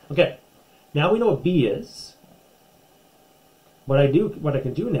 Cool. Okay. Now we know what b is. What I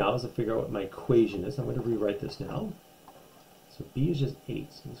can do now is to figure out what my equation is. I'm going to rewrite this now. So b is just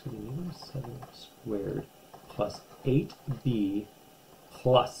 8. So it's going to be -7 squared plus 8b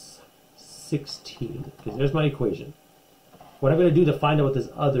plus 16. Because there's my equation. What I'm going to do to find out what this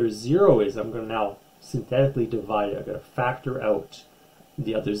other 0 is, I'm going to now synthetically divide it. I'm going to factor out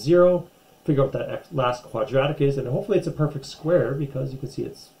the other 0, figure out what that last quadratic is, and hopefully it's a perfect square because you can see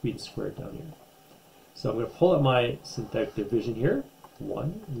it's being squared down here. So I'm going to pull up my synthetic division here.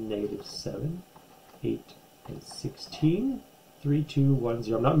 1, -7, 8, and 16. 3, 2, 1,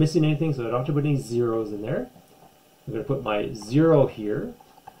 0. I'm not missing anything, so I don't have to put any zeros in there. I'm going to put my 0 here,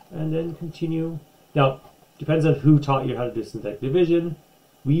 and then continue. Now, depends on who taught you how to do synthetic division.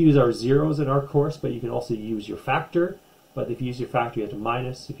 We use our zeros in our course, but you can also use your factor. But if you use your factor, you have to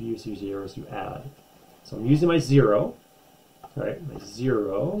minus. If you use your zeros, you add. So I'm using my 0. All right, my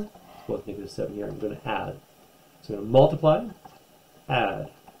 0, both -7 here, I'm going to add. So I'm going to multiply, add,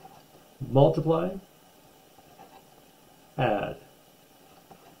 multiply, add,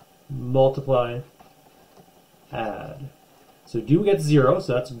 multiply, add. So do get 0,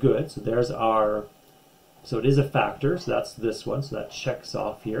 so that's good. So there's our, so it is a factor, so that's this one, so that checks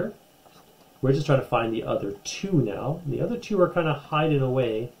off here. We're just trying to find the other 2 now. And the other 2 are kind of hiding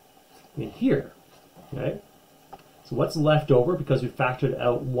away in here. Okay? So what's left over, because we factored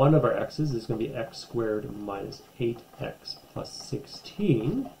out one of our x's, is going to be x squared minus 8x plus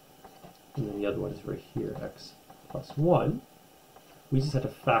 16. And then the other one is right here, x plus 1. We just have to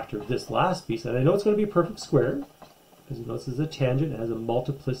factor this last piece. And I know it's going to be a perfect square, because you know this is a tangent. It has a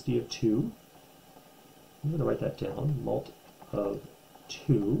multiplicity of 2. I'm going to write that down. Mult of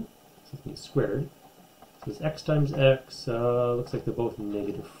 2. Something squared. So it's x times x. Looks like they're both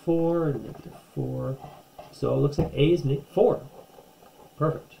 -4 and -4. So it looks like a is 4.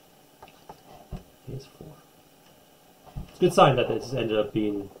 Perfect. A is 4. It's a good sign that this ended up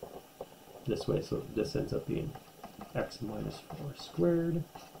being this way. So this ends up being x minus 4 squared.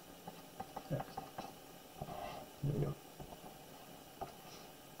 X. There we go.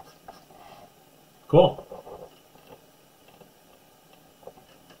 Cool.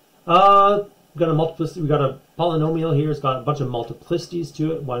 Got a multiplicity. We got a polynomial here. It's got a bunch of multiplicities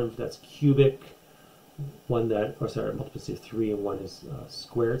to it. One that's cubic, one that, or sorry, multiplicity of 3, and one is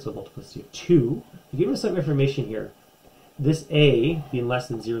squared, so multiplicity of 2. To give us some information here, this a being less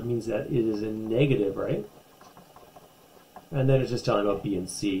than 0 means that it is a negative, right? And then it's just telling about b and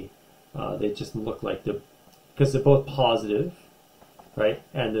c. They just look like because they're both positive, right?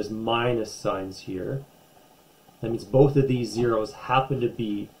 And there's minus signs here. That means both of these zeros happen to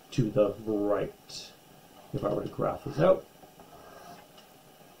be to the right, if I were to graph this out.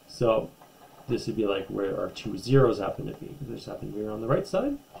 So this would be like where our 2 zeros happen to be. They just happen to be on the right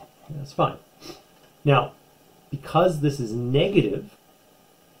side. Okay, that's fine. Now, because this is negative,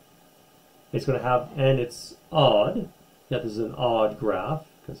 it's going to have, and it's odd. Yeah, this is an odd graph,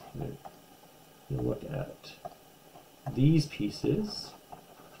 because you look at these pieces,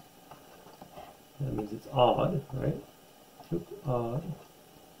 that means it's odd, right? Odd,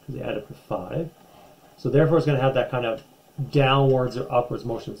 because they add up to 5. So therefore it's going to have that kind of downwards or upwards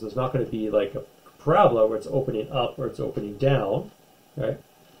motion. So it's not going to be like a parabola where it's opening up or it's opening down, right?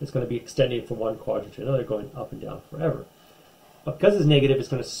 It's going to be extending from one quadrant to another, going up and down forever. But because it's negative, it's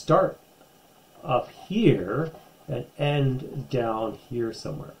going to start up here and end down here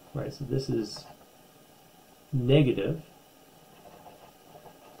somewhere, right? So this is negative,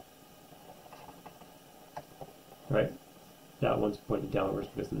 right? That one's pointing downwards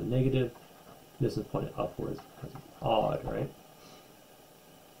because of the negative. This is pointing upwards because it's odd, right?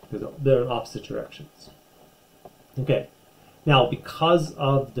 Because they're in opposite directions. Okay. Now, because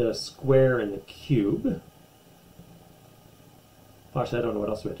of the square and the cube, actually, I don't know what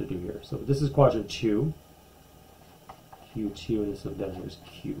else we have to do here. So this is quadrant 2, Q2, and this one down here is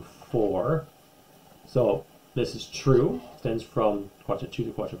Q4. So this is true, extends from quadrant 2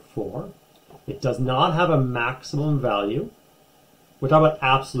 to quadrant 4. It does not have a maximum value. We're talking about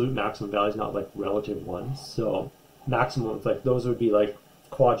absolute maximum values, not like relative ones. So maximum, like those would be like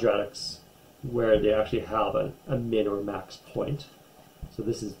quadratics where they actually have a min or max point. So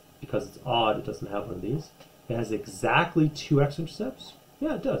this is, because it's odd, it doesn't have one of these. It has exactly 2 x-intercepts.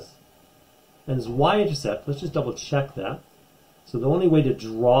 Yeah, it does. And this y-intercept, let's just double check that. So the only way to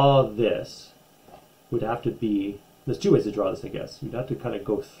draw this would have to be, there's 2 ways to draw this, I guess. You'd have to kind of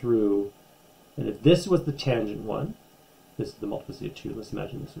go through, and if this was the tangent one, this is the multiplicity of 2, let's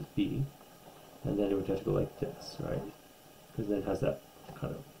imagine this was b, and then it would have to go like this, right? Because then it has that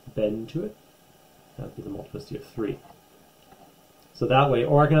kind of bend to it. That would be the multiplicity of 3. So that way,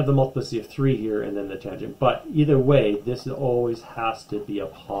 or I can have the multiplicity of 3 here and then the tangent. But either way, this always has to be a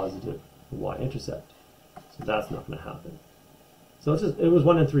positive y-intercept. So that's not going to happen. So it's just, it was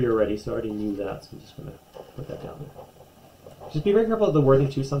 1 and 3 already, so I already knew that. So I'm just going to put that down there. Just be very careful of the wording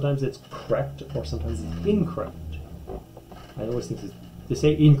too. Sometimes it's correct or sometimes it's incorrect. I always think to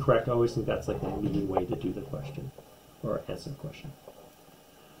say incorrect, I always think that's like a mean way to do the question or answer the question.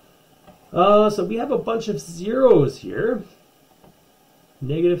 So we have a bunch of zeros here.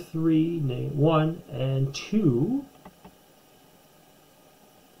 -3, 1, and 2.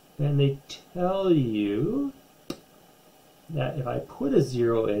 And they tell you that if I put a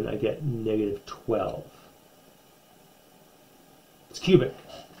 0 in, I get -12. It's cubic.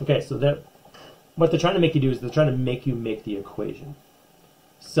 Okay, so that what they're trying to make you do is they're trying to make you make the equation.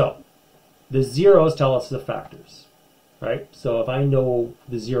 So the zeros tell us the factors, right? So if I know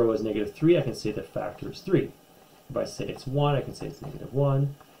the 0 is -3, I can say the factor is 3. If I say it's 1, I can say it's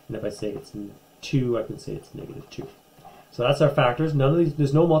 -1. And if I say it's 2, I can say it's -2. So that's our factors. None of these,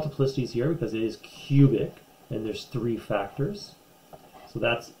 there's no multiplicities here because it is cubic and there's 3 factors. So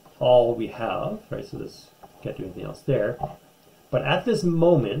that's all we have, right? So this can't do anything else there. But at this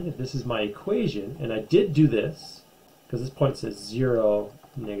moment, if this is my equation, and I did do this, because this point says 0,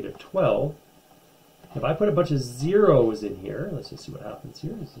 -12, if I put a bunch of zeros in here, let's just see what happens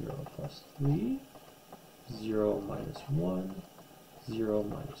here. 0 plus 3, 0 minus 1, 0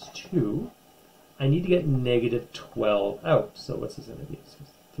 minus 2. I need to get -12 out. So what's this going to be? So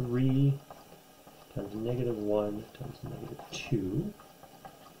 3 times -1 times -2.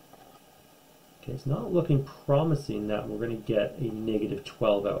 Okay, it's not looking promising that we're going to get a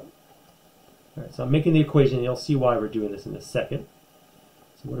 -12 out. All right, so I'm making the equation, and you'll see why we're doing this in a second.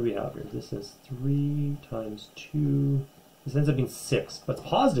 So what do we have here? This is 3 times 2. This ends up being 6, but it's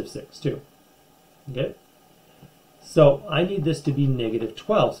positive 6 too. Okay? So I need this to be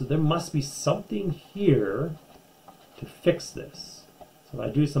 -12, so there must be something here to fix this. So if I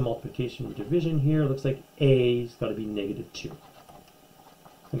do some multiplication or division here, it looks like A's got to be -2.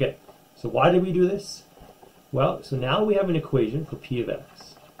 Okay, so why did we do this? Well, so now we have an equation for P of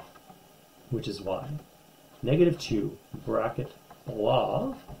X, which is y. -2, bracket,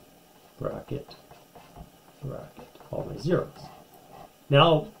 blah, bracket, all my zeros.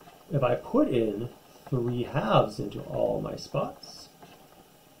 Now, if I put in 3/2 into all my spots,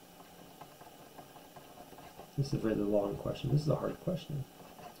 this is a very long question. This is a hard question.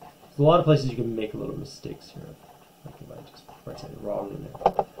 There's a lot of places you can make little mistakes here. Like if I just write something wrong in there.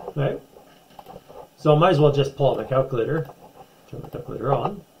 All right. So I might as well just pull out my calculator, turn the calculator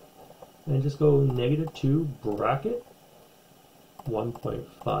on, and just go -2 bracket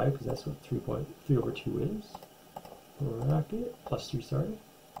 1.5, because that's what 3 over 2 is. Bracket plus 3, sorry.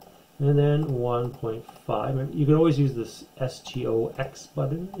 And then 1.5. You can always use this STOX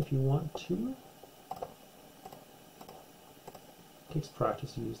button if you want to. It takes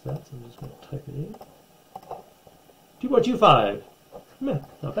practice to use that, so I'm just going to type it in. 2.25.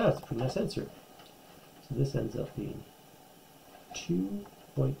 Not bad. It's a pretty nice answer. So this ends up being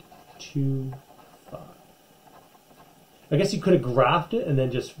 2.25. I guess you could have graphed it and then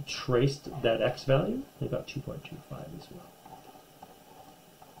just traced that x value. I got 2.25 as well.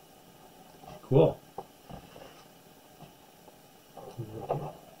 Cool. Okay.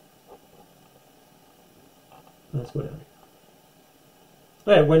 Let's go down here.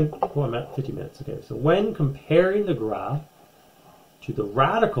 Okay, well, I'm at 50 minutes. Okay, so when comparing the graph to the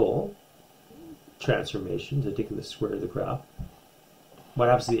radical transformation, so taking the square of the graph, what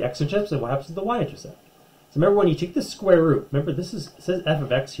happens to the x-intercept and what happens to the y-intercept? So remember, when you take the square root, remember it says f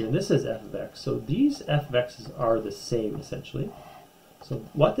of x here, and this says f of x. So these f of x's are the same, essentially. So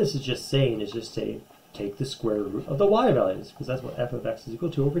what this is just saying is just say, take the square root of the y values, because that's what f of x is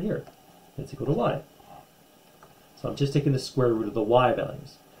equal to over here. It's equal to y. So I'm just taking the square root of the y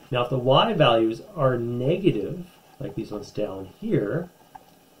values. Now if the y values are negative, like these ones down here,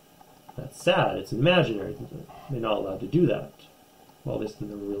 that's sad, it's imaginary. They're not allowed to do that. Well, at least in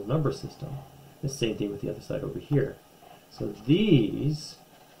the real number system. The same thing with the other side over here. So these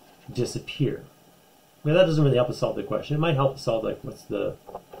disappear. Now that doesn't really help us solve the question. It might help us solve, like, what's the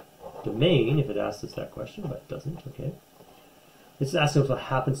domain if it asks us that question, but it doesn't, okay. It's asking us what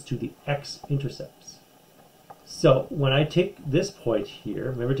happens to the x-intercepts. So when I take this point here,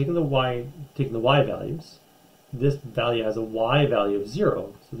 remember taking the y values, this value has a y value of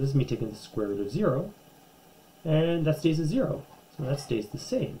 0. So this is me taking the square root of 0, and that stays at 0. So that stays the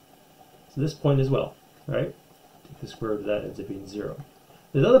same. So this point as well, right? Take the square root of that, ends up being 0.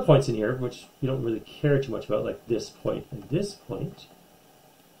 There's other points in here which you don't really care too much about, like this point and this point,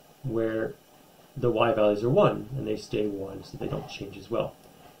 where the y values are 1, and they stay 1, so they don't change as well.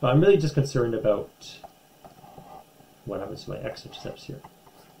 But I'm really just concerned about what happens to my x-intercepts here.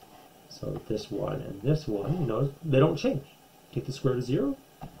 So this one and this one, you know, they don't change. Take the square root of 0,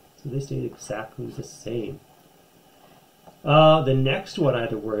 so they stay exactly the same. The next one I have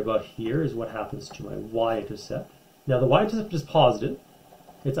to worry about here is what happens to my y-intercept. Now the y-intercept is positive.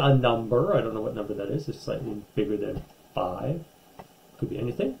 It's a number. I don't know what number that is. It's slightly bigger than 5. Could be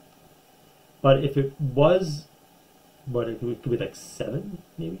anything. But if it was, it could be like 7,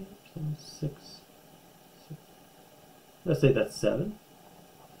 maybe? 6. Let's say that's 7.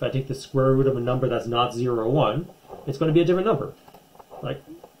 If I take the square root of a number that's not 0 or 1, it's going to be a different number. Like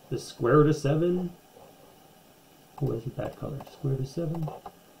the square root of 7, what is that color? Square root of 7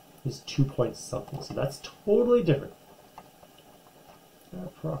 is 2 point something. So that's totally different.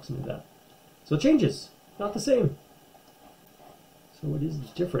 Approximately that. So it changes, not the same. So it is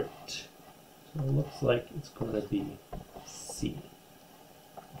different. So it looks like it's going to be C.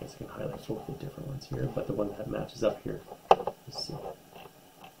 I guess I can highlight both the different ones here, but the one that matches up here is C.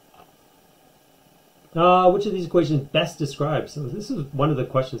 Which of these equations best describes? So this is one of the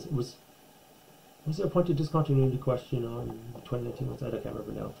questions. Was there a point of discontinuity question on the 2019 website? I can't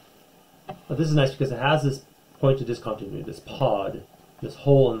remember now. But this is nice because it has this point of discontinuity, this pod, this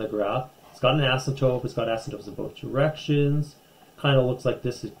hole in the graph. It's got an asymptote. It's got asymptotes in both directions. Kind of looks like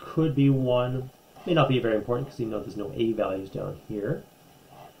this. It could be 1. May not be very important because you know there's no a values down here.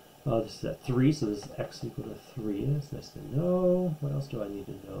 This is at 3, so this is x equal to 3. That's nice to know. What else do I need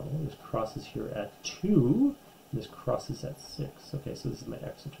to know? This crosses here at 2. And this crosses at 6. Okay, so this is my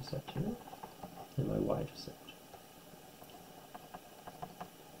x-intercept here. And my y-intercept.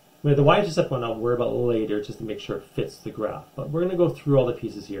 Well, the y-intercept one I'll worry about later just to make sure it fits the graph. But we're going to go through all the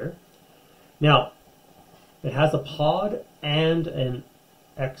pieces here. Now, it has a pod and an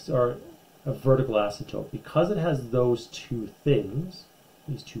x or a vertical asymptote. Because it has those two things,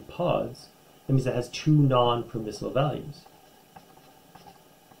 these two pods, that means it has two non-permissible values.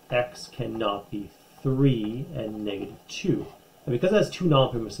 X cannot be 3 and negative 2. And because it has two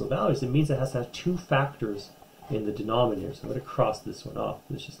non-permissible values, it means it has to have two factors in the denominator. So I'm going to cross this one off.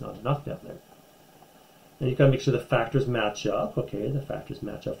 There's just not enough down there. And you've got to make sure the factors match up. Okay, the factors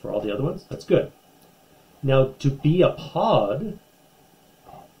match up for all the other ones. That's good. Now, to be a pod,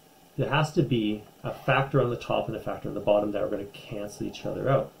 there has to be a factor on the top and a factor on the bottom that are going to cancel each other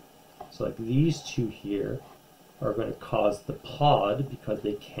out. So like these two here are going to cause the pod because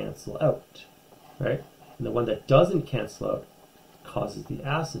they cancel out, right? And the one that doesn't cancel out causes the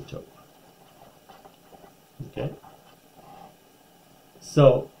asymptote. Okay?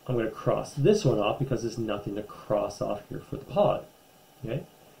 So I'm going to cross this one off because there's nothing to cross off here for the pod. Okay?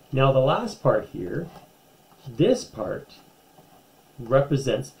 Now the last part here, this part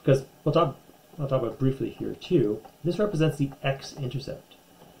represents, because I'll talk about it briefly here too, this represents the x-intercept.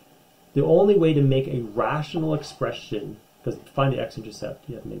 The only way to make a rational expression, because to find the x-intercept,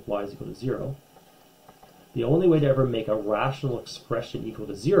 you have to make y is equal to 0. The only way to ever make a rational expression equal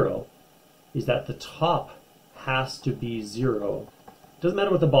to 0 is that the top has to be 0. It doesn't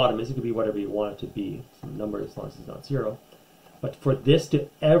matter what the bottom is, it could be whatever you want it to be, some number as long as it's not 0. But for this to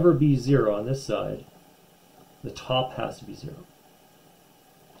ever be 0 on this side, the top has to be 0.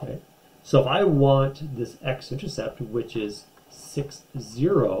 Okay? So if I want this x-intercept, which is 6,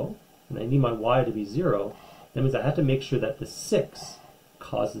 0, and I need my y to be 0, that means I have to make sure that the 6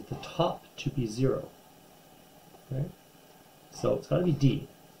 causes the top to be 0. Okay? So it's got to be D.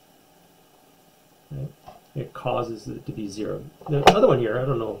 Okay? It causes it to be 0. The other one here, I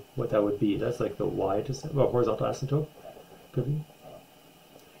don't know what that would be. That's like the y-intercept, well, horizontal asymptote. Could be.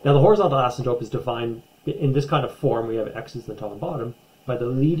 Now the horizontal asymptote is defined in this kind of form. We have x's in the top and bottom. By the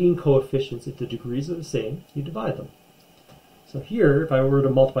leading coefficients, if the degrees are the same, you divide them. So here, if I were to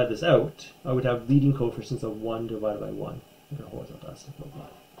multiply this out, I would have leading coefficients of 1 divided by 1. Like a horizontal asymptote line.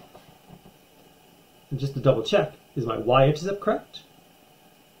 And just to double check, is my y-intercept correct?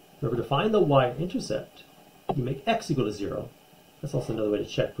 Remember, to find the y-intercept, you make x equal to 0. That's also another way to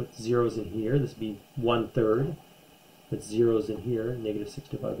check. Put zeros in here. This would be 1/3. Put zeros in here. Negative 6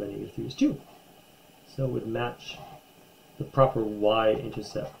 divided by negative 3 is 2. So it would match the proper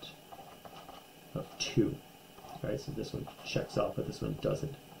y-intercept of 2. Right, so this one checks off, but this one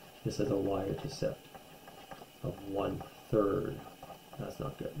doesn't. This has a y-intercept of 1/3. That's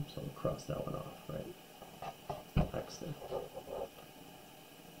not good, so we'll cross that one off, right? X there.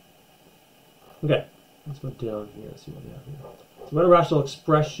 Okay, let's go down here, see what we have here. So we got a rational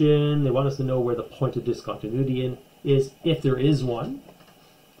expression. They want us to know where the point of discontinuity is, if there is one,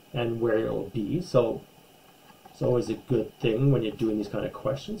 and where it will be. So it's always a good thing when you're doing these kind of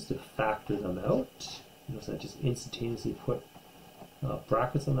questions to factor them out. So I just instantaneously put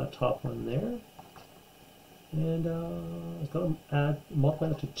brackets on that top one there. And it's got to multiply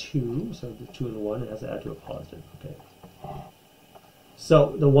that to 2. So the 2 and 1, it has to add to a positive. Okay.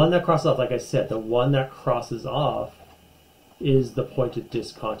 So the one that crosses off, like I said, the one that crosses off is the point of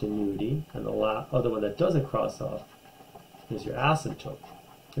discontinuity. And the other one that doesn't cross off is your asymptote,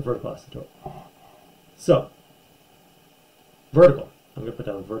 your vertical asymptote. So, vertical. I'm going to put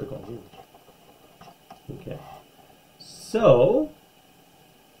down vertical here. Okay, so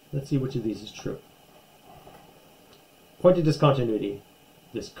let's see which of these is true. Point of discontinuity.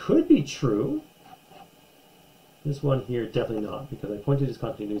 This could be true. This one here, definitely not, because my point of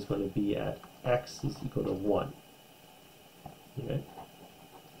discontinuity is going to be at x is equal to 1. Okay?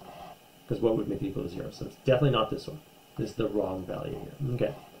 Because what would make it equal to 0? So it's definitely not this one. This is the wrong value here.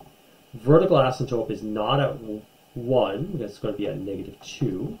 Okay. Vertical asymptote is not at 1, because it's going to be at negative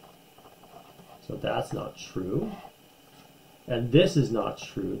 2. So that's not true. And this is not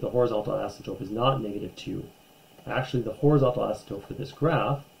true. The horizontal asymptote is not negative 2. Actually, the horizontal asymptote for this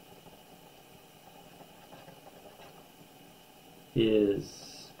graph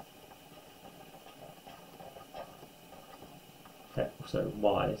is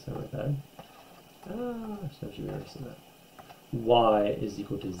y, sorry about that. Y is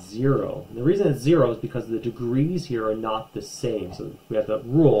equal to 0. And the reason it's 0 is because the degrees here are not the same. So we have that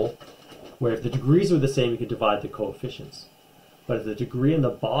rule where if the degrees are the same, you can divide the coefficients. But if the degree in the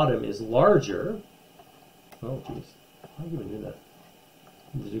bottom is larger, oh geez, how are you going to do that?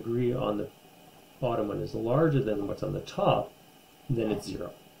 If the degree on the bottom one is larger than what's on the top, then it's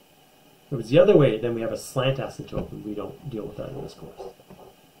 0. If it's the other way, then we have a slant asymptote, and we don't deal with that in this course.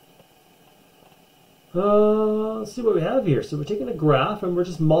 Let's see what we have here. So we're taking a graph, and we're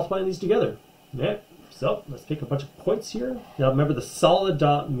just multiplying these together. Okay. So let's take a bunch of points here. Now remember, the solid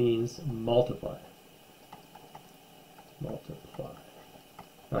dot means multiply. Multiply.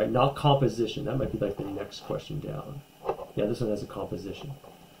 All right, not composition. That might be like the next question down. Yeah, this one has a composition.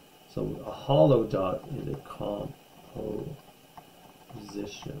 So a hollow dot is a composition.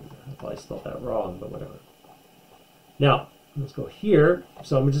 I probably spelled that wrong, but whatever. Now, let's go here.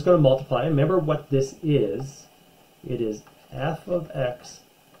 So I'm just going to multiply. Remember what this is. It is f of x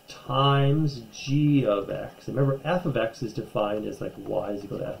times g of x. Remember, f of x is defined as like y is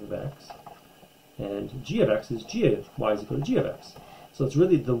equal to f of x. And g of x is g of y is equal to g of x. So it's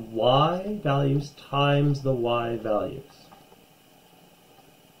really the y values times the y values.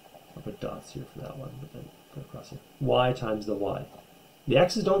 I'll put dots here for that one, but then go across here. Y times the y. The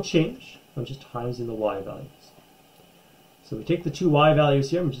x's don't change. I'm just timesing the y values. So we take the two y values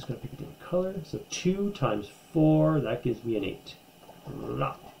here. I'm just going to pick a different color. So 2 times 4, that gives me an 8.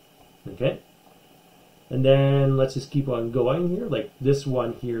 Okay? And then let's just keep on going here. Like this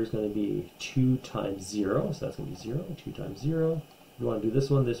one here is going to be 2 times 0. So that's going to be 0. 2 times 0. If you want to do this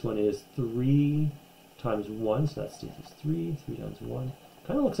one is 3 times 1. So that stays as 3. 3 times 1.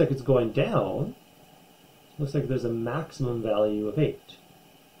 Kind of looks like it's going down. Looks like there's a maximum value of 8.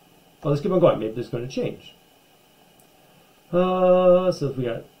 let's keep on going. Maybe this is going to change. So if we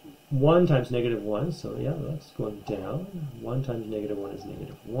got 1 times negative 1, so yeah, that's going down. 1 times negative 1 is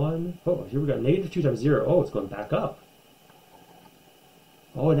negative 1. Oh, here we got negative 2 times 0. Oh, it's going back up.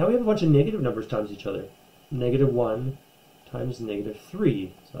 Oh, now we have a bunch of negative numbers times each other. Negative 1 times negative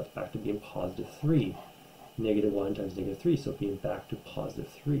 3. So that's back to being positive 3. Negative 1 times negative 3, so being back to positive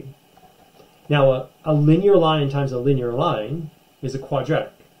 3. Now, a linear line times a linear line is a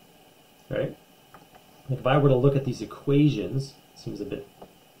quadratic, right? Like if I were to look at these equations, it seems a bit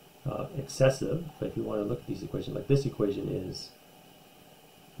excessive, but if you want to look at these equations, like this equation is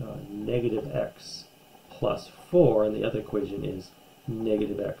negative x plus 4, and the other equation is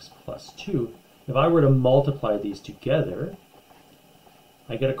negative x plus 2. If I were to multiply these together,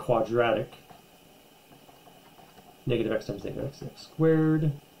 I get a quadratic. Negative x times negative x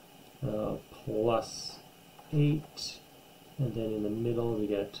squared plus 8, and then in the middle we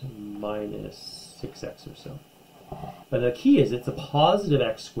get minus 6x or so. But the key is it's a positive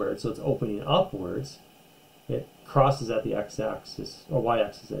x squared, so it's opening upwards. It crosses at the x-axis, or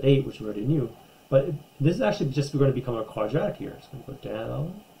y-axis at 8, which we already knew. But this is actually just going to become a quadratic here. It's going to go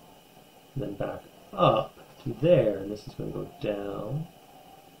down, and then back up to there, and this is going to go down,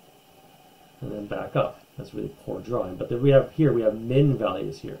 and then back up. That's really poor drawing. But then we have min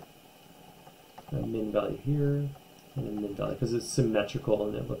values here. A min value here, and a min value, because it's symmetrical,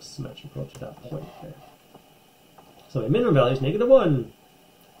 and it looks symmetrical to that point there. So my minimum value is negative 1.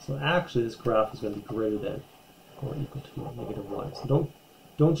 So actually this graph is going to be greater than or equal to negative 1. So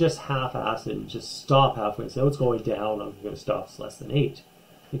don't just half-ass it and just stop halfway and say, oh, it's going down, I'm going to stop, it's less than 8.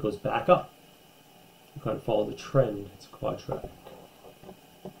 It goes back up. You kind of follow the trend, it's quadratic.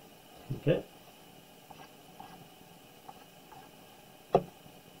 Okay.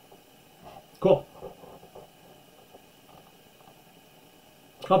 Cool.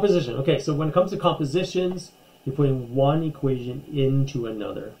 Composition. Okay, so when it comes to compositions, you're putting one equation into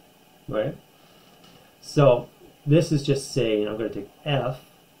another, right? So this is just saying I'm going to take f,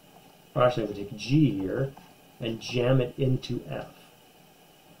 or actually I'm going to take g here, and jam it into f.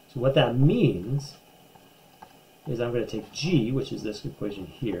 So what that means is I'm going to take g, which is this equation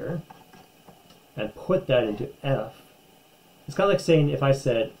here, and put that into f. It's kind of like saying if I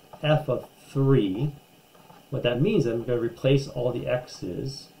said f of 3, what that means is I'm going to replace all the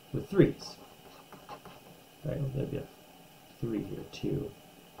x's with 3's. Right, there'll be a 3 here, 2,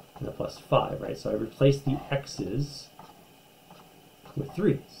 and a plus 5, right? So I replace the x's with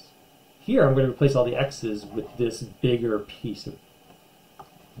 3's. Here I'm going to replace all the x's with this bigger piece of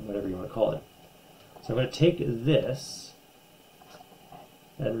whatever you want to call it. So I'm going to take this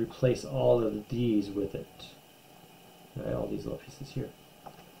and replace all of these with it. Right, all these little pieces here.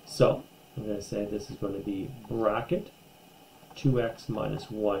 So I'm going to say this is going to be bracket 2x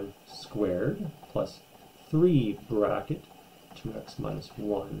minus 1 squared plus 3 bracket 2x minus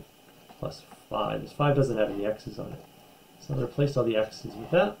 1 plus 5. This 5 doesn't have any x's on it. So I'm going to replace all the x's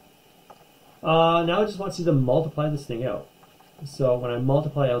with that. Now I just want you to multiply this thing out. So when I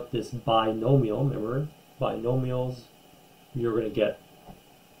multiply out this binomial, remember, binomials, you're going to get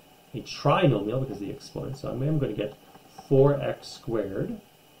a trinomial because of the exponent. So I'm going to get 4x squared.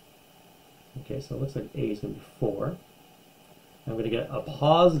 Okay, so it looks like a is going to be 4. I'm going to get a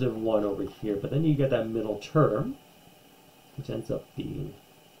positive 1 over here, but then you get that middle term, which ends up being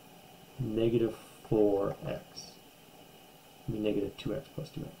negative 4x. I mean negative 2x plus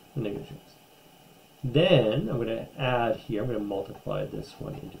 2x, negative 2x. Then I'm going to add here, I'm going to multiply this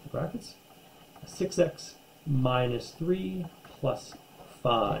one into the brackets. 6x minus 3 plus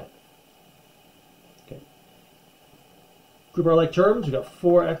 5. Okay. Group our like terms, we got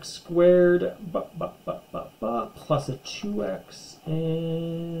 4x squared plus a 2x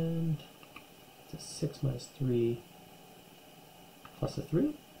and it's a 6 minus 3 plus a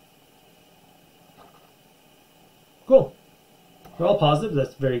 3. Cool. They're all positive,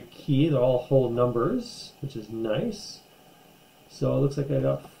 that's very key. They're all whole numbers, which is nice. So it looks like I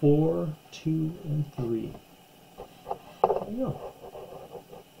got 4, 2, and 3. There you go.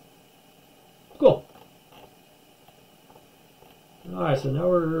 Cool. Alright, so now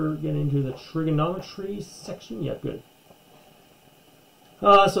we're getting into the trigonometry section. Yeah, good.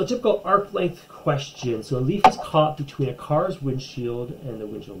 So a typical arc length question. So a leaf is caught between a car's windshield and the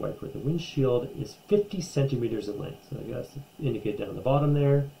windshield wiper. The windshield is 50 centimeters in length. So I guess indicate down the bottom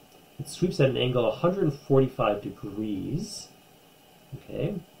there. It sweeps at an angle 145 degrees.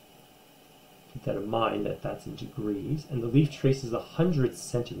 Okay. Keep that in mind that that's in degrees. And the leaf traces 100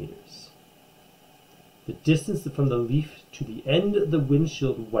 centimeters. The distance from the leaf to the end of the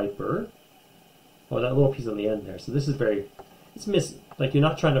windshield wiper. Oh, that little piece on the end there. So this is very it's missing. Like you're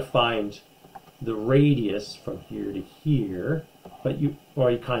not trying to find the radius from here to here, but you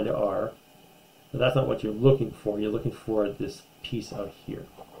kind of are. But that's not what you're looking for. You're looking for this piece out here.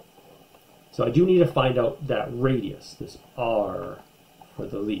 So I do need to find out that radius, this r for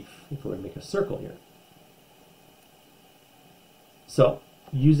the leaf, if we're going to make a circle here. So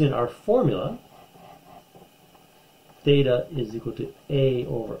using our formula, theta is equal to a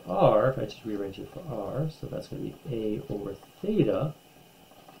over r, if I just rearrange it for r, so that's going to be a over theta.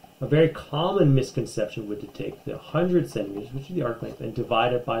 A very common misconception would be to take the 100 centimeters, which is the arc length, and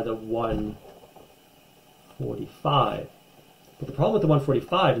divide it by the 145. But the problem with the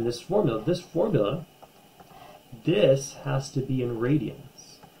 145 in this formula, this has to be in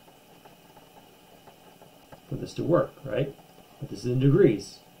radians for this to work, right? But this is in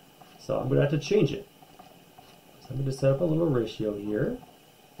degrees, so I'm going to have to change it. So I'm going to set up a little ratio here.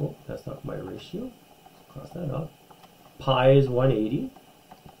 Oh, that's not my ratio. Cross that off. Pi is 180.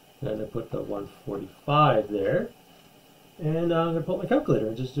 And I'm going to put the 145 there. And I'm going to put my calculator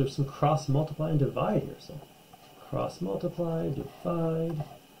and just do some cross multiply and divide here. So cross multiply, divide.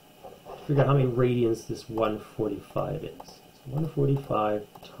 Figure out how many radians this 145 is. So 145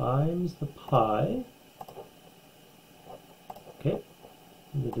 times the pi. Okay.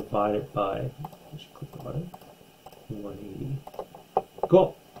 I'm going to divide it by, I should click the button, 180.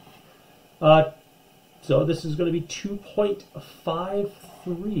 Cool. So this is going to be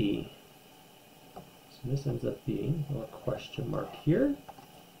 2.53. So this ends up being a question mark here.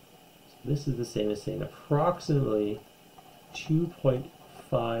 So this is the same as saying approximately 2.53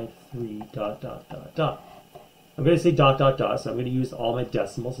 dot dot dot dot. I'm going to say dot dot dot, so I'm going to use all my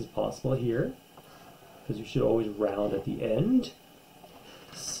decimals as possible here, because you should always round at the end.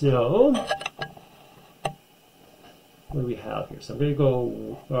 So what do we have here? So I'm going to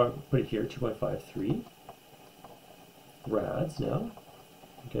go put it here, 2.53 rads now.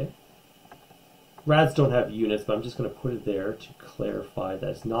 Okay. Rads don't have units, but I'm just going to put it there to clarify that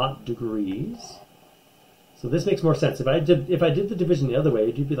it's not degrees. So this makes more sense. If I did the division the other way,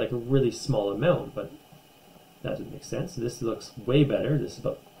 it'd be like a really small amount, but that doesn't make sense. So this looks way better. This is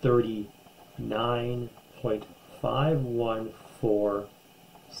about 39.514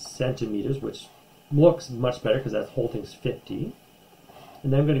 centimeters, which looks much better because that whole thing's 50.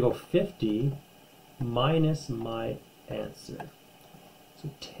 And then I'm going to go 50 minus my answer. So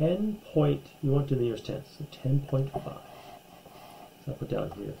 10 point, you want to do the nearest tenth, so 10.5. So I'll put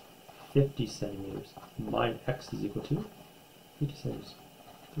down here 50 centimeters. My x is equal to 50 centimeters,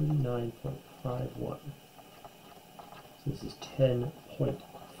 39.51. So this is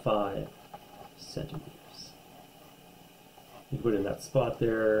 10.5 centimeters. You put it in that spot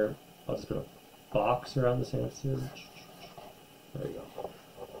there. I'll just put a box around this answer. There you go.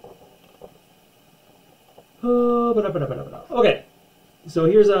 Okay, so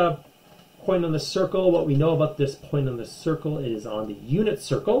here's a point on the circle. What we know about this point on the circle is on the unit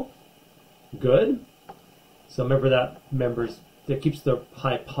circle. Good. So remember that keeps the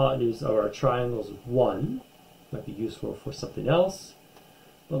hypotenuse of our triangles 1. Might be useful for something else.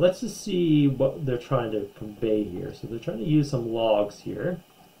 But let's just see what they're trying to convey here. So they're trying to use some logs here.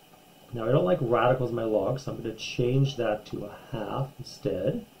 Now I don't like radicals in my logs, so I'm going to change that to a half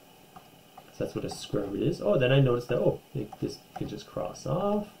instead. So that's what a square root is. Oh, then I noticed that, oh, this can just cross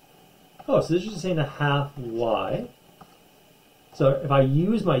off. Oh, so this is just saying a half y. So if I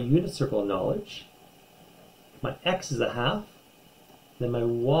use my unit circle knowledge, my x is a half, then my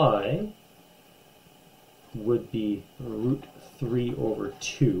y would be root 3 over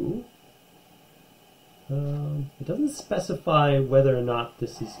 2. It doesn't specify whether or not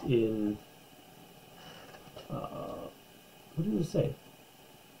this is in, what did it say?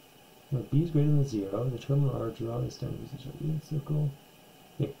 When b is greater than 0, the terminal r drawn is standard position of the unit circle.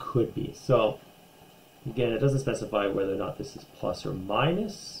 It could be. So, again, it doesn't specify whether or not this is plus or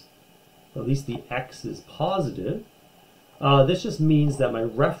minus. At least the x is positive. This just means that my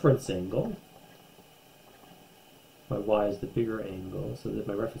reference angle, my y is the bigger angle, so that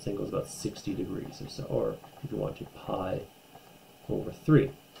my reference angle is about 60 degrees or so, or if you want to, pi over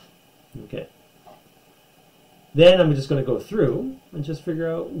 3. Okay. Then I'm just going to go through and just figure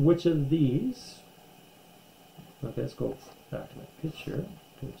out which of these. Okay, let's go back to my picture.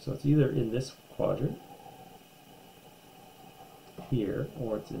 Okay, so it's either in this quadrant here,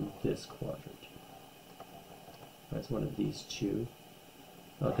 or it's in this quadrant. That's one of these two,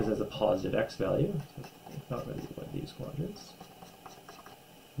 because it has a positive x value. So it's not going to be one of these quadrants.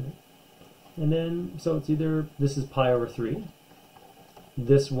 Okay. And then, so it's either, this is pi over 3.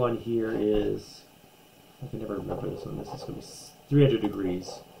 This one here is, I can never remember this one. This is going to be 300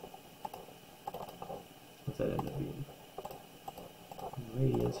 degrees. What's that end up being?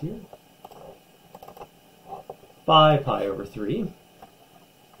 radians here. 5 pi over 3.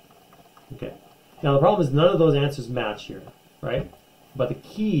 Okay. Now the problem is none of those answers match here, right? But the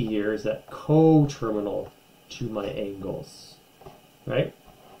key here is that coterminal to my angles, right?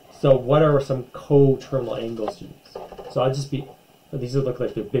 So what are some coterminal angles to these? So I'll just be, these look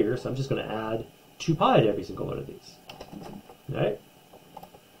like they're bigger, so I'm just going to add 2 pi to every single one of these, right?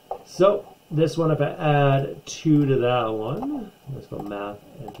 So this one, if I add 2 to that one, let's go math,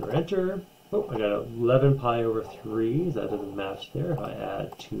 enter, enter. Oh, I got 11 pi over 3, so that doesn't match there. If I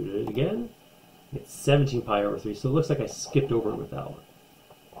add 2 to it again, it's 17 pi over 3, so it looks like I skipped over it with that one.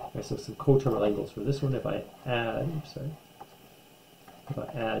 Okay, so some coterminal angles for this one. If I add, if I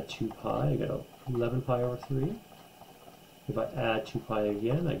add 2 pi, I get 11 pi over 3. If I add 2 pi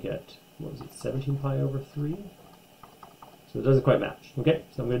again, I get, what was it, 17 pi over 3? So it doesn't quite match. Okay,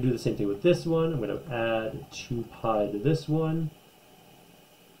 so I'm going to do the same thing with this one. I'm going to add 2 pi to this one.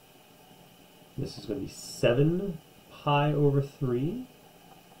 This is going to be 7 pi over 3.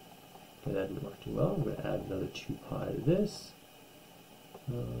 Okay, that didn't work too well. I'm going to add another 2 pi to this.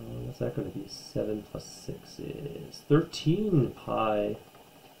 What's that going to be? 7 plus 6 is 13 pi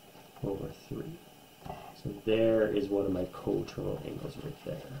over 3. So there is one of my coterminal angles right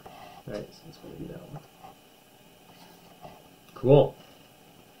there. Right, so it's going to be that one. Cool.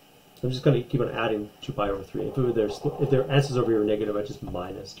 So I'm just going to keep on adding 2 pi over 3. If their answers over here are negative, I just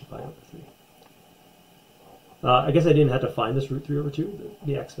minus 2 pi over 3. I guess I didn't have to find this root 3 over 2.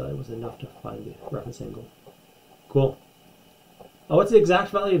 The x value was enough to find the reference angle. Cool. What's the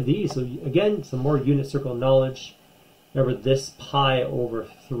exact value of these? So again, some more unit circle knowledge. Remember, this pi over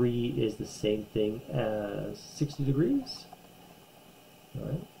 3 is the same thing as 60 degrees. All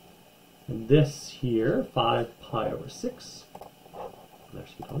right. And this here, 5 pi over 6. I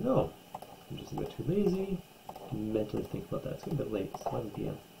actually don't know. I'm just a bit too lazy to mentally think about that. It's getting a bit late. It's 11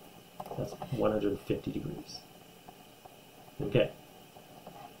 p.m. That's 150 degrees. Okay.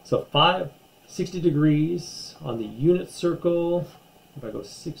 So 60 degrees on the unit circle. If I go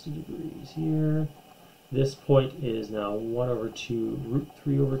 60 degrees here, this point is now 1 over 2, root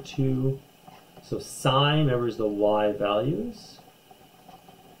 3 over 2. So sine, remember, is the y values.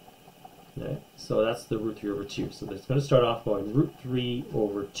 Okay, so that's the root 3 over 2. So it's going to start off going root 3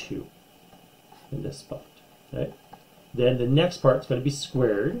 over 2 in this spot. Okay? Then the next part is going to be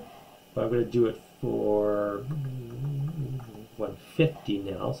squared. But I'm going to do it for 150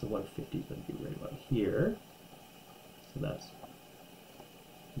 now. So 150 is going to be right about here. So that's,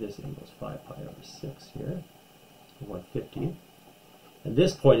 this angle is 5 pi over 6 here. So 150. And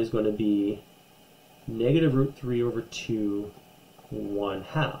this point is going to be negative root 3 over 2,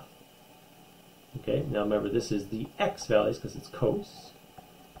 1/2. Okay, now remember, this is the x values because it's cos.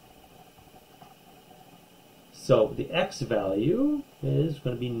 So the x value is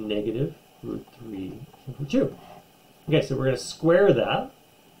going to be negative root 3 over 2. Okay, so we're going to square that.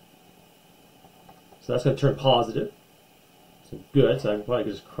 So that's going to turn positive. So good, so I can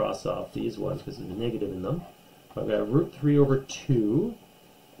probably just cross off these ones because there's a negative in them. I've got root 3 over 2,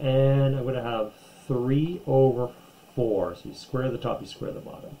 and I'm going to have 3 over 4. So you square the top, you square the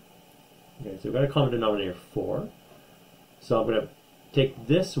bottom. Okay, so we've got a common denominator 4. So I'm going to take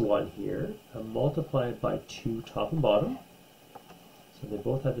this one here and multiply it by 2 top and bottom. So they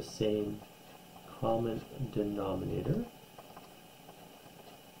both have the same common denominator.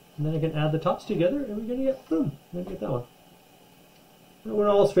 And then I can add the tops together and we're going to get, boom, we're going to get that one. And when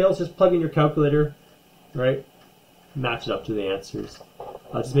all else fails, just plug in your calculator, right? Match it up to the answers.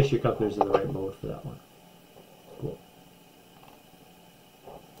 Just make sure your calculator's in the right mode for that one. Cool.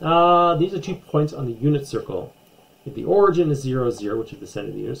 These are 2 points on the unit circle. If the origin is 0, 0, which is the center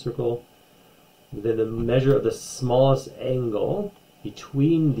of the unit circle, then the measure of the smallest angle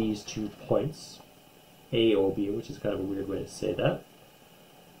between these 2 points, AOB, which is kind of a weird way to say that.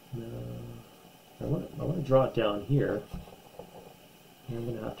 I want to draw it down here. I'm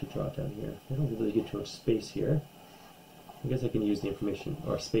going to have to draw it down here. I don't really get too much space here. I guess I can use the information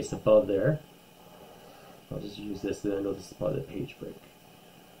or space above there. I'll just use this, then I know this is probably the page break.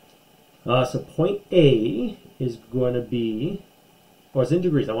 So point A is going to be, oh, it's in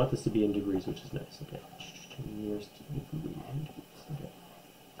degrees. I want this to be in degrees, which is nice. Okay, nearest degree in degrees. Okay,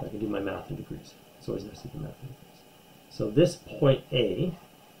 so I can do my math in degrees. It's always nice to do math in degrees. So this point A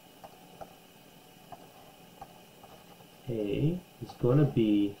is going to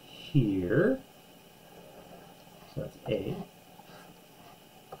be here. So that's A.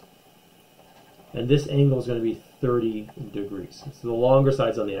 And this angle is going to be 30 degrees. So the longer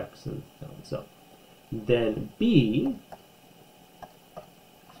side's on the x and so. Then B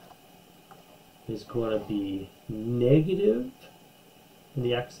is going to be negative in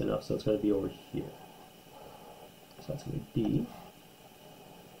the x and up, so it's going to be over here. So that's going to be B.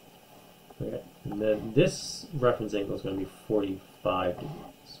 Okay. And then this reference angle is going to be 45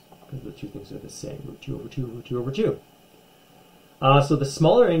 degrees, because the two things are the same, root 2 over 2, root 2 over 2. So the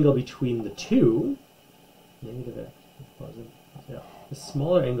smaller angle between the two, negative x, positive, yeah. The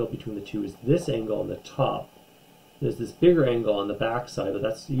smaller angle between the two is this angle on the top. There's this bigger angle on the back side, but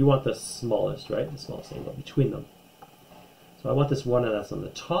that's, you want the smallest, right? The smallest angle between them. So I want this one that's on the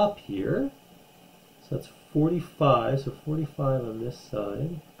top here. So that's 45, so 45 on this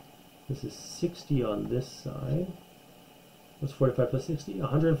side. This is 60 on this side. What's 45 plus 60?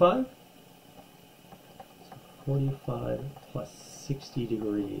 105? So 45 plus 60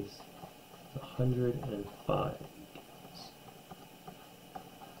 degrees, 105.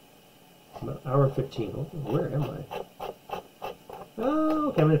 About hour 15. Oh, where am I? Oh,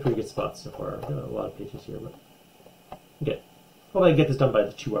 okay, I'm in a pretty good spot so far. I've got a lot of pages here, but okay. Hope I can get this done by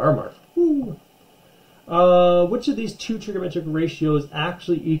the 2-hour mark. Woo. Which of these two trigonometric ratios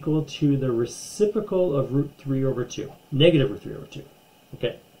actually equal to the reciprocal of root 3 over 2? Negative root 3 over 2.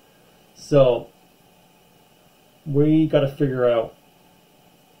 Okay. So we got to figure out,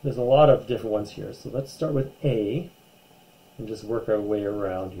 there's a lot of different ones here. So let's start with A and just work our way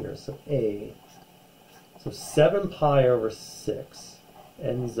around here. So A, so 7 pi over 6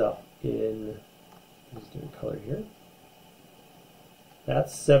 ends up in, let's do a color here.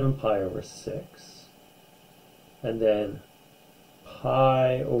 That's 7 pi over 6. And then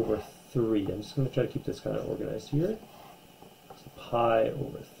pi over 3. I'm just going to try to keep this kind of organized here. So pi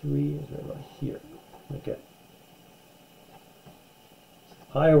over 3 is right about here. Okay. So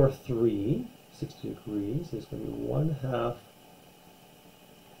pi over 3, 60 degrees, is going to be 1/2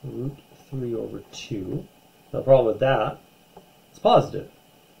 root 3 over 2. Now the problem with that, it's positive.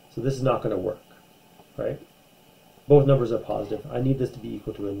 So this is not going to work, right? Both numbers are positive. I need this to be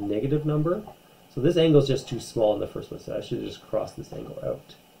equal to a negative number. So this angle is just too small in the first place. So I should have just crossed this angle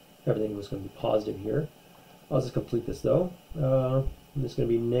out. Everything was going to be positive here. I'll just complete this though. And it's going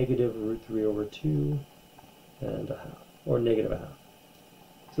to be negative root 3 over 2 and 1/2, or negative 1/2.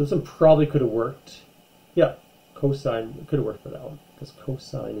 So this one probably could have worked. Yeah, cosine could have worked for that one, because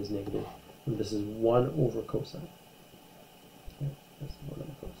cosine is negative, and this is 1 over cosine. Okay, that's 1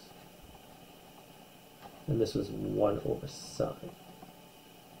 over cosine. And this was 1 over sine.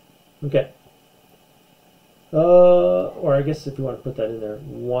 Okay. Or I guess if you want to put that in there,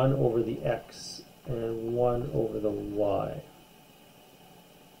 1 over the x and 1 over the y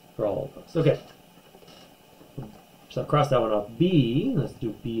for all of those. Okay. So I'll cross that one off. B, let's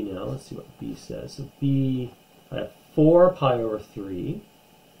do B now. Let's see what B says. So B, I have 4 pi over 3.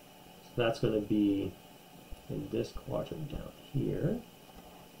 So that's going to be in this quadrant down here.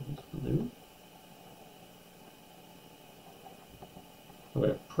 Blue. I'm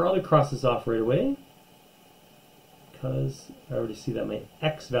going to probably cross this off right away, because I already see that my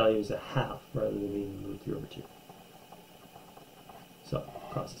x value is 1/2 rather than being root 3 over 2. So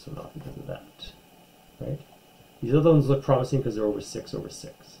cross this one off because of that. Right? These other ones look promising because they're over 6 over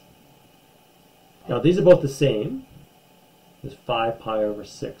 6. Now these are both the same. There's 5 pi over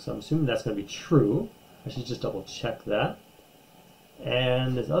 6. So I'm assuming that's going to be true. I should just double check that.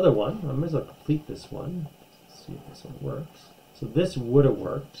 And this other one, I might as well complete this one. Let's see if this one works. So this would have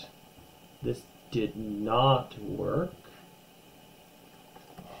worked. This did not work.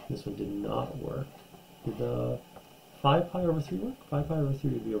 This one did not work. Did the 5 pi over 3 work? 5 pi over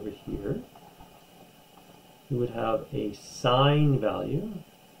 3 would be over here. We would have a sine value,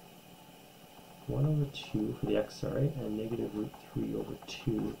 1 over 2 for the x, sorry, and negative root 3 over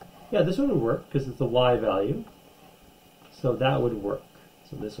 2. Yeah, this one would work because it's the y value. So that would work.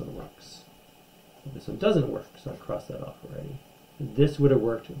 So this one works. But this one doesn't work, so I crossed that off already. This would have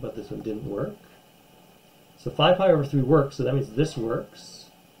worked, but this one didn't work. So 5 pi over 3 works, so that means this works.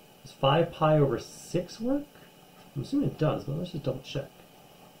 Does 5 pi over 6 work? I'm assuming it does, but let's just double check.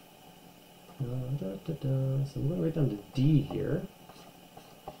 So I'm going to write down to D here.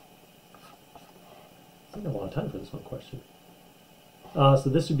 It's taking a long time for this one question. So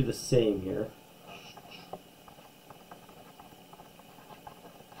this would be the same here.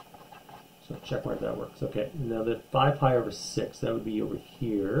 So check mark, that works. Okay, now the 5 pi over 6, that would be over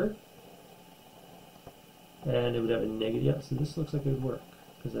here. And it would have a negative, yeah, so this looks like it would work,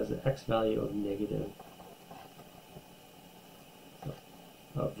 because it has an x value of negative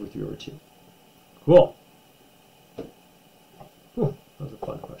root 3 over 2. Cool. Whew, that was a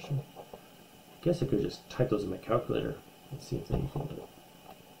fun question. I guess I could just type those in my calculator and see if they equal it.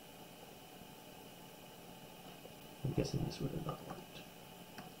 I'm guessing this would have not worked.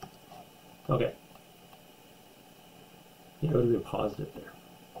 Okay. Yeah, it would have been positive there.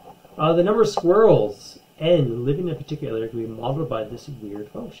 The number of squirrels, n, living in a particular area can be modeled by this weird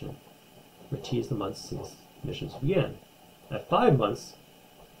function, where t is the months since missions began. At 5 months,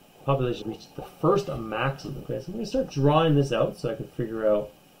 the population reached the first maximum. Okay, so I'm going to start drawing this out so I can figure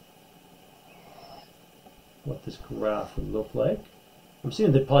out what this graph would look like. I'm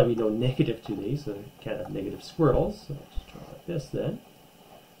assuming there'd probably be no negative to these, so I can't have negative squirrels. So I'll just draw like this then.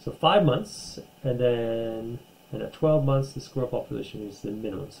 So 5 months, and then at 12 months, the squirrel population is the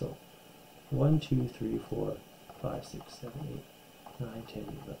minimum. So 1, 2, 3, 4, 5, 6, 7, 8, 9, 10,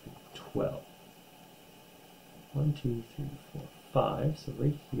 11, 12. 1, 2, 3, 4, 5. So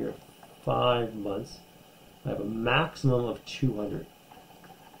right here, 5 months, I have a maximum of 200.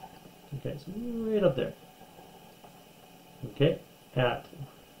 Okay, so right up there. Okay, at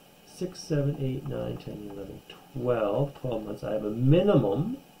 6, 7, 8, 9, 10, 11, 12 months, I have a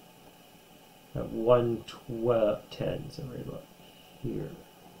minimum at 1, 12, 10. So right about here.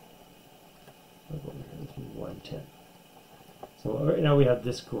 I'll go over here, this is 1, 10. So right now we have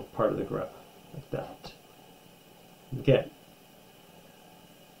this part of the graph, like that. Okay.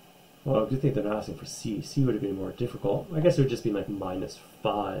 Well, I do think they're not asking for C. C would have been more difficult. I guess it would just be like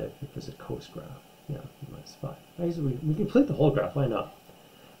 -5 if it was a coast graph. Yeah, -5. I guess we can complete the whole graph. Why not?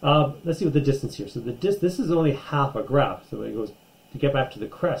 Let's see what the distance here. So this is only half a graph. So it goes to get back to the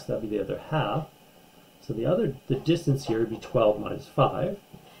crest. That'd be the other half. So the distance here would be 12 minus 5.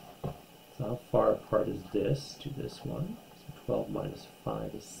 So how far apart is this to this one? So 12 minus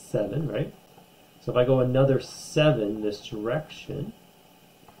 5 is 7, right? So if I go another 7 this direction,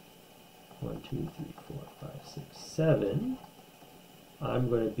 1, 2, 3, 4, 5, 6, 7, I'm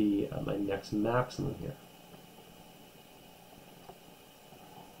going to be at my next maximum here.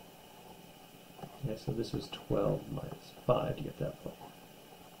 Okay, so this was 12 minus 5 to get that point.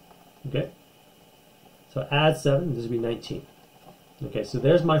 Okay, so add 7, this would be 19. Okay, so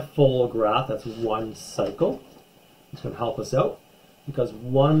there's my full graph. That's one cycle. It's going to help us out because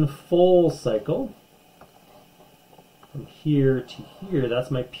one full cycle from here to here, that's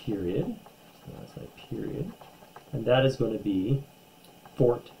my period. So that's my period. And that is going to be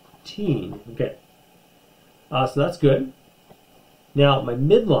 14. Okay, so that's good. Now my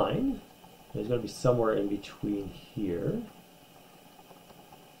midline is going to be somewhere in between here.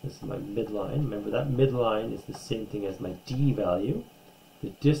 This is my midline. Remember that midline is the same thing as my D value.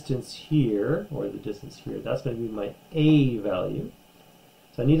 The distance here, or the distance here, that's going to be my A value.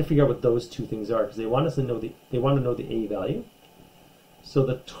 So I need to figure out what those two things are because they want to know the A value. So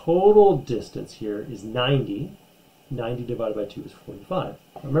the total distance here is 90. 90 divided by 2 is 45.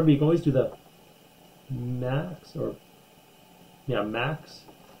 Remember, you can always do the max, max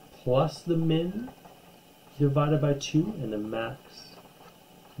plus the min divided by 2, and the max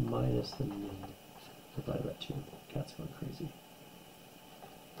minus the min divided by 2. Cat's going crazy.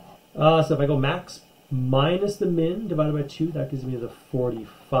 So if I go max minus the min divided by 2, that gives me the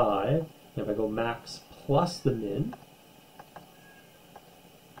 45. And if I go max plus the min,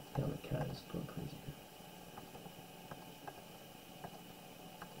 now my cat is going crazy here.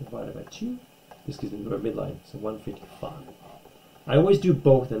 Divided by 2, this gives me my midline, so 155. I always do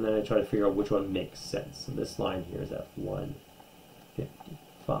both and then I try to figure out which one makes sense. So this line here is at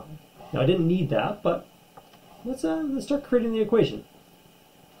 155. Now I didn't need that, but let's start creating the equation.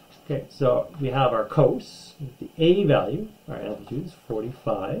 Okay, so we have our cos, the A value, our amplitude is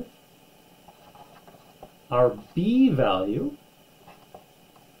 45. Our B value,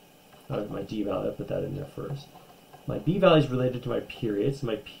 my D value, I'll put that in there first. My B value is related to my period, so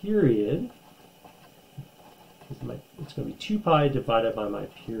my period is it's going to be 2 pi divided by my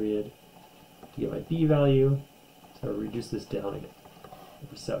period to get my B value. So I'll reduce this down again,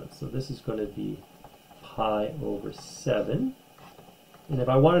 over 7. So this is going to be pi over 7. And if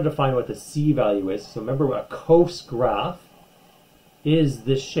I wanted to find what the C value is, so remember a cos graph is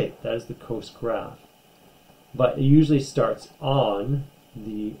this shape. That is the cos graph. But it usually starts on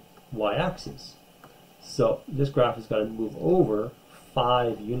the y-axis. So this graph has got to move over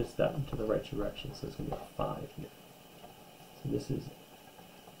 5 units that into the right direction. So it's going to be a 5 here. So this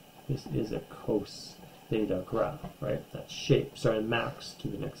is a cos theta graph, right? That shape, starting max to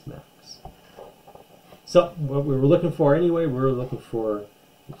the next max. So what we were looking for anyway, we were looking for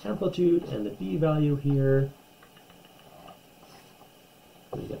the amplitude and the B value here.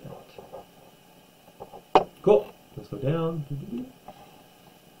 Let me get that. Cool. Let's go down.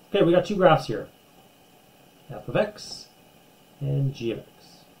 Okay, we got 2 graphs here. F of x and g of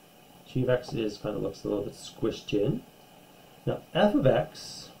x. G of x looks a little bit squished in. Now f of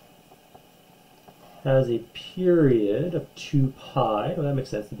x has a period of 2 pi. Well, that makes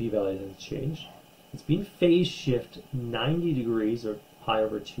sense. The b value hasn't changed. It's being phase shift 90 degrees or pi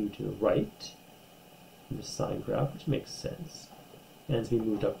over 2 to the right in the sine graph, which makes sense. And it's being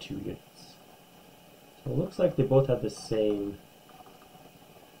moved up 2 units. So it looks like they both have the same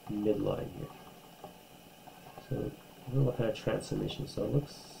midline here. So I don't know what kind of transformation. So it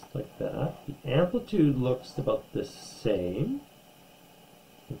looks like that. The amplitude looks about the same.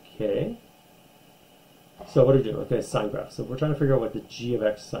 Okay. So what do we do? Okay, sine graph. So we're trying to figure out what the g of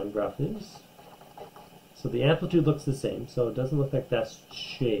x sine graph is. So the amplitude looks the same, so it doesn't look like that's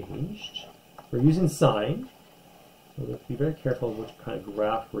changed. We're using sine, so we have to be very careful which kind of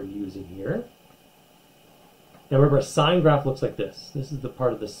graph we're using here. Now remember, a sine graph looks like this. This is the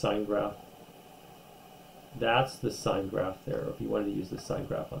part of the sine graph. That's the sine graph there. If you wanted to use the sine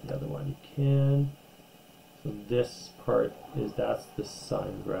graph on the other one, you can. So this part that's the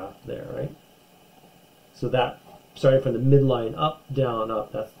sine graph there, right? So that, starting from the midline up, down,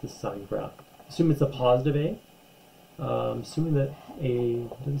 up, that's the sine graph. Assume it's a positive A. Assuming that A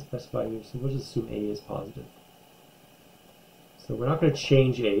doesn't specify here, so we'll just assume A is positive. So we're not going to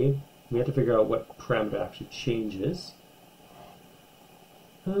change A. We have to figure out what parameter actually changes.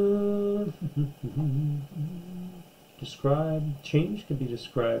 Describe, change can be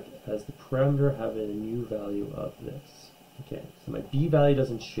described as the parameter having a new value of this. Okay, so my B value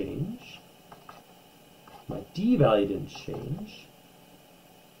doesn't change. My D value didn't change.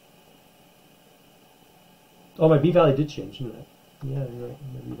 Oh, my B value did change, didn't it? Yeah, you're right.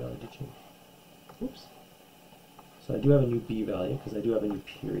 My B value did change. Oops. So I do have a new B value because I do have a new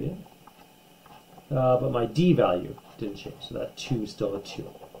period. But my D value didn't change, so that 2 is still a 2.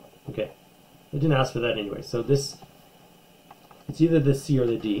 Okay. I didn't ask for that anyway. So this, it's either the C or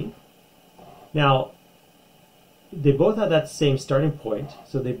the D. Now, they both have that same starting point,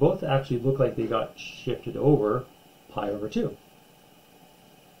 so they both actually look like they got shifted over pi over 2.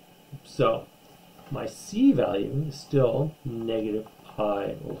 So my C value is still negative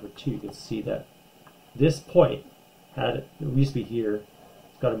pi over 2. You can see that this point it used to be here,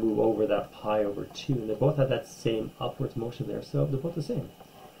 it's got to move over that pi over 2, and they both have that same upwards motion there, so they're both the same.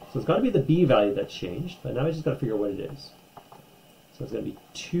 So it's got to be the B value that changed, but now I just got to figure out what it is. So it's going to be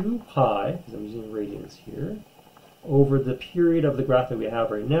 2 pi, because I'm using radians here, over the period of the graph that we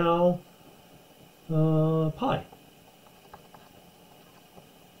have right now, pi.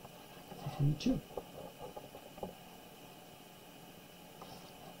 So it's going to be 2.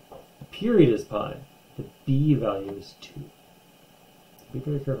 The period is pi. The B value is 2. Be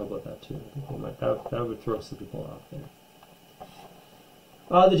very careful about that too. I think they might, that would throw some people off there.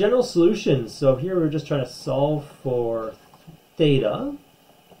 The general solutions. So here we're just trying to solve for theta.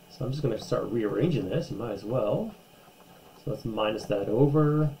 So I'm just going to start rearranging this. You might as well. So let's minus that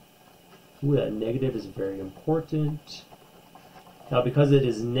over. Ooh, that negative is very important. Now because it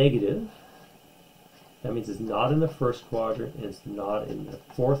is negative, that means it's not in the first quadrant and it's not in the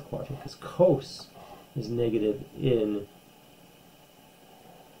fourth quadrant, because cos is negative in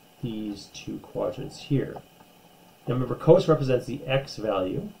these two quadrants here. Now remember, cos represents the x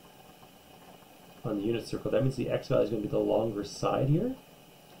value on the unit circle. That means the x value is going to be the longer side here.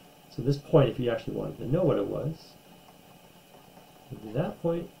 So this point, if you actually wanted to know what it was, would be that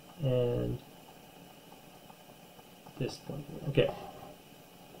point and this point here. Okay.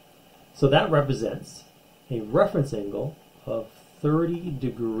 So that represents a reference angle of 30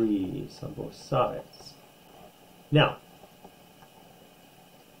 degrees on both sides. Now,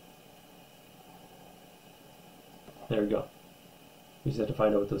 there we go. We just have to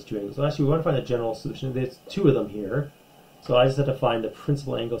find out what those two angles are. Actually, we want to find the general solution. There's two of them here. So I just have to find the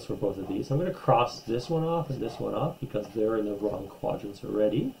principal angles for both of these. I'm going to cross this one off and this one off because they're in the wrong quadrants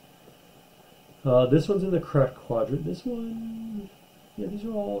already. This one's in the correct quadrant. This one, yeah, these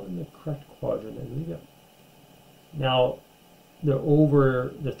are all in the correct quadrant. There we go. Now, they're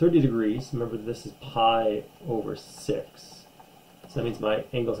 30 degrees. Remember, this is pi over 6. So that means my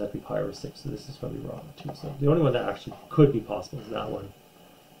angles have to be pi over 6. So this is going to be wrong too. So the only one that actually could be possible is that one.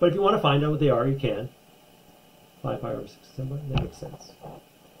 But if you want to find out what they are, you can. Pi over 6, that makes sense.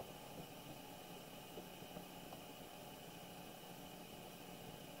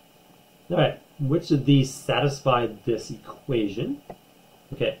 All right, which of these satisfy this equation?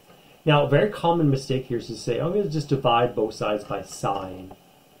 Okay, now a very common mistake here is to say, I'm going to just divide both sides by sine,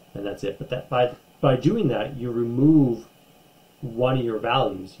 and that's it. But that by doing that, you remove one of your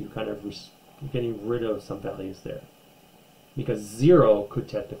values. You're getting rid of some values there. Because 0 could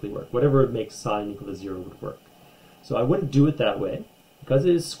technically work. Whatever makes sine equal to 0 would work. So I wouldn't do it that way. Because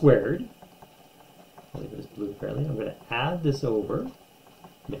it is squared, I'll leave it as blue apparently, I'm going to add this over,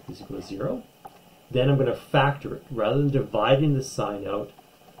 make this equal to 0. Then I'm going to factor it. Rather than dividing the sine out,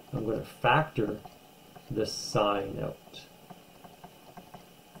 I'm going to factor the sine out.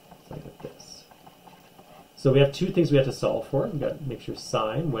 So like this. So we have two things we have to solve for. We've got to make sure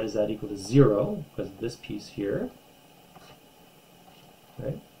sine, when is that equal to 0? Because of this piece here.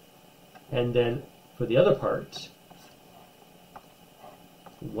 Right? And then for the other part,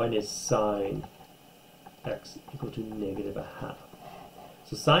 when is sine x equal to -1/2?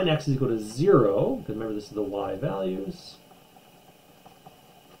 So sine x is equal to 0, because remember this is the y values.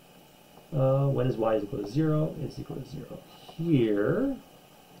 When is y is equal to 0? It's equal to 0 here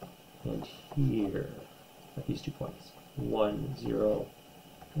and here at these 2 points. 1, 0,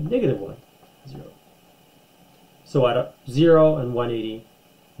 and -1, 0. So at 0 and 180,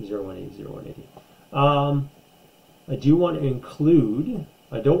 0, 180, 0, 180. I do want to include,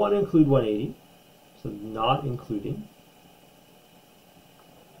 I don't want to include 180, so not including.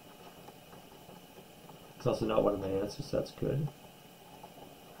 It's also not one of my answers, so that's good.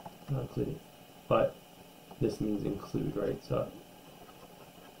 Not including. But this means include, right? So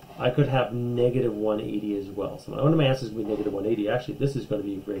I could have -180 as well. So one of my answers would be -180. Actually, this is going to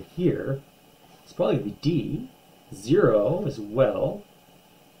be right here. It's probably going to be D. 0 as well.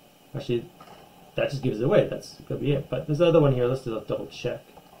 Actually, that just gives it away. That's going to be it. But this other one here, let's just double check.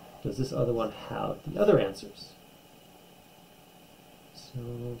 Does this other one have the other answers? So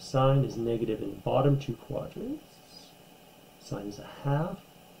sine is negative in bottom 2 quadrants. Sine is 1/2.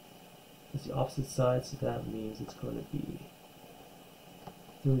 It's the opposite side, so that means it's going to be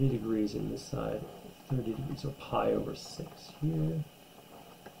 30 degrees in this side, 30 degrees, or pi over 6 here,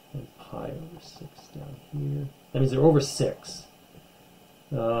 and pi over 6 down here. That means they're over 6.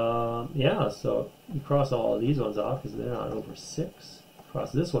 Yeah, so you cross all of these ones off because they're not over 6.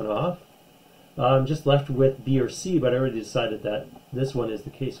 Cross this one off. I'm just left with B or C, but I already decided that this one is the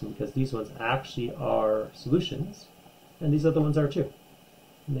case because these ones actually are solutions, and these other ones are too.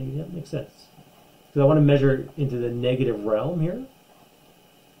 Yeah, makes sense. Because I want to measure into the negative realm here.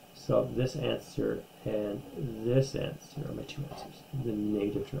 So this answer and this answer are my two answers in the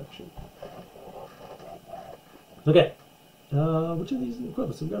negative direction. Okay. Which of these is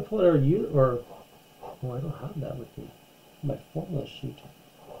equivalent? So we've got to pull out our unit, or... Oh, I don't have that with me. My formula sheet.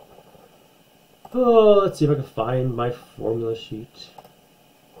 Oh, let's see if I can find my formula sheet.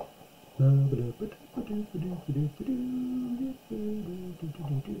 Actually, I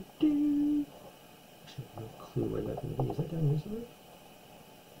have no clue where that's going to be. Is that down here somewhere?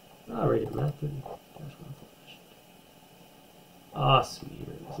 Ah, right here, math 30. Ah, sweet,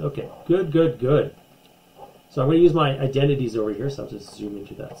 here it is. Okay, good, good, good. So I'm going to use my identities over here, so I'll just zoom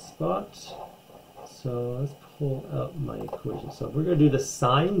into that spot. So let's pull out my equation. So we're going to do the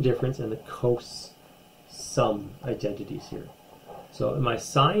sine difference and the cos sum identities here. So in my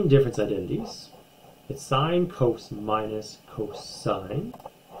sine difference identities, it's sine cos minus cosine.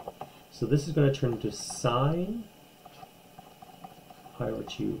 So this is going to turn into sine pi over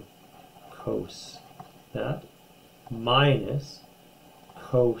 2 cos that minus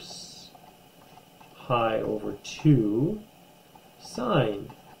cos pi over 2 sine.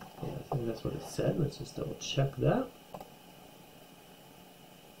 Yeah, I think that's what it said. Let's just double check that.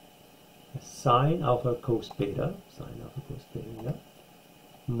 Sine alpha cos beta, sine alpha cos beta, yeah.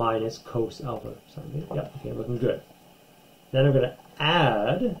 Minus cos alpha sine beta, yeah, okay, looking good. Then I'm going to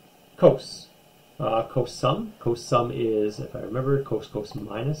add cos. Cos sum. Cos sum is, if I remember, cos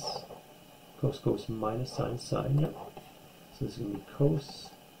minus sine sine, yeah. So this is going to be cos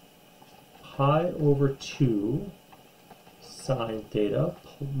pi over 2 sine theta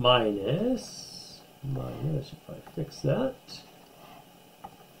minus, if I fix that,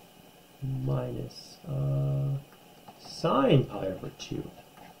 minus sine pi over 2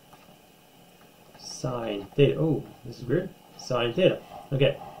 sine theta. Oh, this is weird. Sine theta.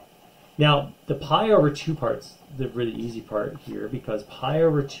 Okay. Now, the pi over 2 part's the really easy part here because pi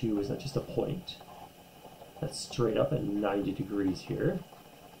over 2 is not just a point. That's straight up at 90 degrees here.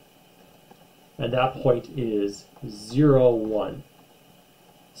 And that point is 0, 1.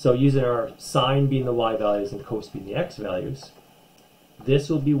 So using our sine being the y values and cos being the x values, this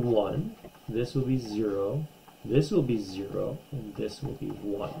will be 1, this will be 0, this will be 0, and this will be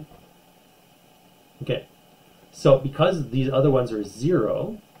 1. Okay, so because these other ones are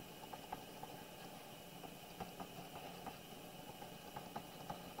 0,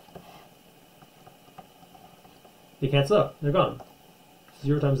 they cancel out, they're gone.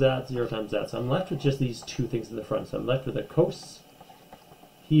 0 times that, 0 times that. So I'm left with just these two things in the front. So I'm left with a cos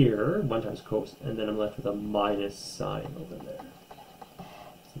here, 1 times cos, and then I'm left with a minus sine over there.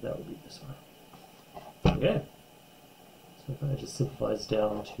 So that would be this one. Okay. So it kind of just simplifies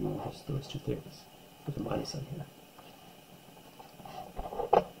down to just those two things with a minus sign here.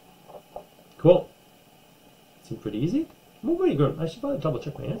 Cool. seems pretty easy. I'm going to go. I should probably double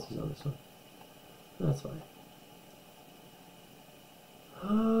check my answers on this one. That's fine.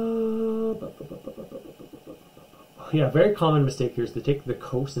 Yeah, very common mistake here is to take the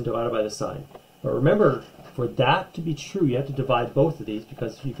cos and divide it by the sine. But remember, for that to be true, you have to divide both of these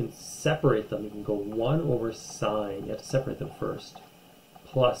because you can separate them. You can go 1 over sine. You have to separate them first.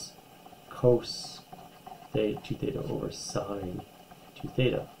 Plus cos 2 theta over sine 2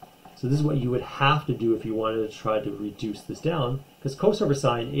 theta. So this is what you would have to do if you wanted to try to reduce this down, because cos over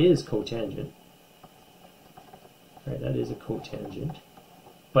sine is cotangent. Right, that is a cotangent.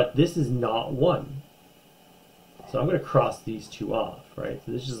 But this is not 1. So I'm going to cross these two off, right?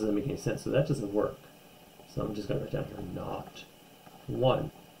 So this just doesn't make any sense. So that doesn't work. So I'm just going to write down here, not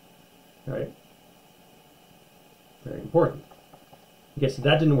 1. All right? Very important. Okay, so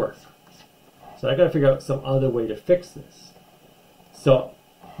that didn't work. So I got to figure out some other way to fix this. So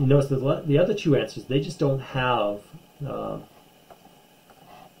you notice that the other two answers, they just don't have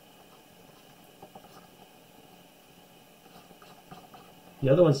the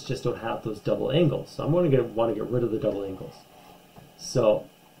other ones just don't have those double angles. So I'm going to want to get rid of the double angles. So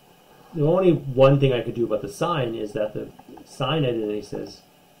the only one thing I could do about the sine is that the sine identity says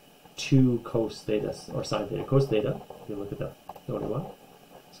 2 cos theta, or sine theta cos theta. You look at that, the only one.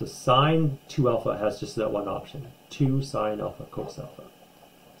 So sine 2 alpha has just that one option. 2 sine alpha cos alpha.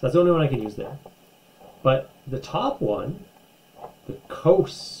 So that's the only one I can use there. But the top one, the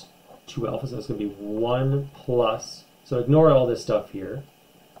cos 2 alpha, so it's going to be 1 plus. So ignore all this stuff here.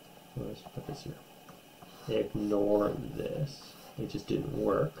 Let's put this here. Ignore this. It just didn't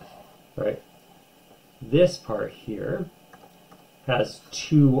work. Right? This part here has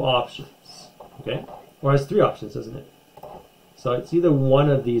 2 options. Okay? Or has 3 options, doesn't it? So it's either one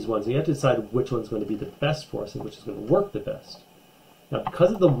of these ones. So you have to decide which one's going to be the best for us and which is going to work the best. Now,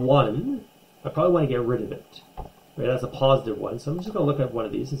 because of the 1, I probably want to get rid of it. Right? That's a positive one. So I'm just going to look at one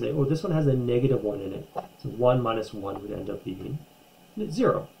of these and say, oh, this one has a negative 1 in it. So 1 minus 1 would end up being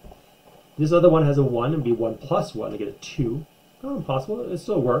 0. This other one has a 1 and be 1 plus 1 to get a 2. Oh, impossible. It'll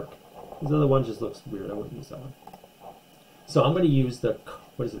still work. This other one just looks weird. I wouldn't use that one. So I'm going to use the,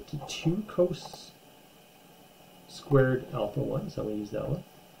 what is it, 2 cos squared alpha 1. So I'm going to use that one.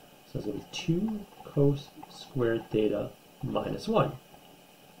 So it's going to be 2 cos squared theta minus 1.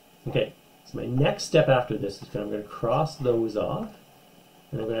 Okay. So my next step after this is I'm going to cross those off,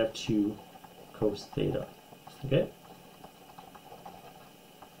 and I'm going to have 2 cos theta. Okay?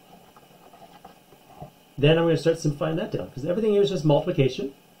 Then I'm going to start simplifying that down, because everything here is just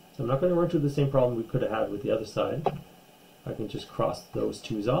multiplication. So I'm not going to run through the same problem we could have had with the other side. I can just cross those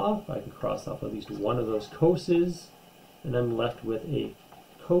 2's off. I can cross off at least one of those coses, and I'm left with a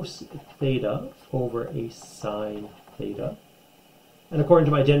cos theta over a sine theta. And according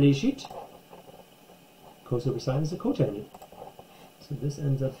to my identity sheet, cos over sine is a cotangent. So this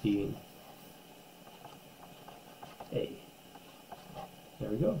ends up being A. There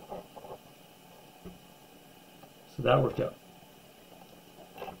we go. So that worked out.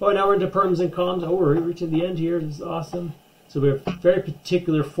 Oh, now we're into perms and coms. Oh, we're reaching the end here. This is awesome. So we have a very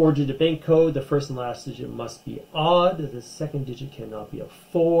particular 4-digit bank code. The first and last digit must be odd. The second digit cannot be a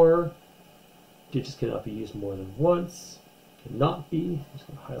 4. Digits cannot be used more than once. Cannot be. I'm just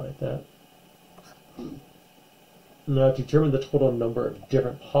going to highlight that. Now, to determine the total number of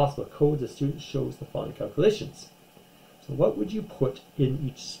different possible codes, the student shows the following calculations. So what would you put in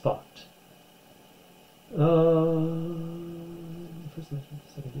each spot? First,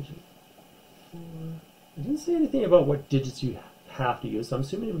 second digit. 4. I didn't say anything about what digits you have to use, so I'm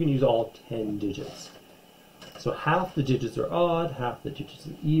assuming we can use all 10 digits. So half the digits are odd, half the digits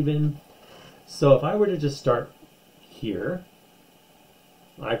are even. So if I were to just start here,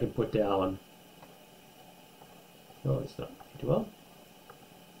 I can put down, oh, it's not too well.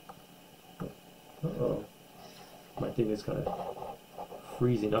 Uh-oh. My thing is kind of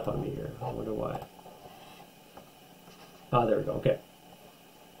freezing up on me here. I wonder why. Ah, there we go. Okay.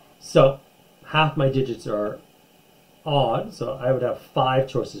 So half my digits are odd, so I would have 5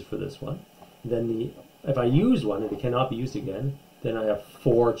 choices for this one. Then if I use one and it cannot be used again, then I have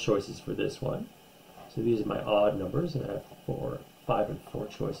 4 choices for this one. So these are my odd numbers, and I have 5 and 4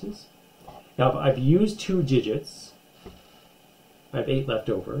 choices. Now if I've used 2 digits, I have 8 left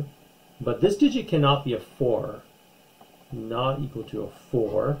over, but this digit cannot be a 4, not equal to a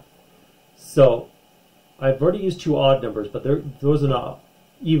 4. So I've already used 2 odd numbers, but those are not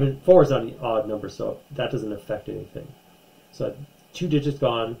even. 4 is not an odd number, so that doesn't affect anything. So 2 digits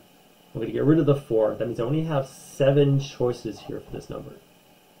gone. I'm going to get rid of the 4. That means I only have 7 choices here for this number.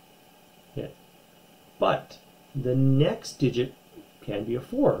 Okay. But the next digit can be a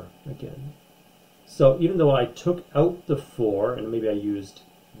 4 again. So even though I took out the 4 and maybe I used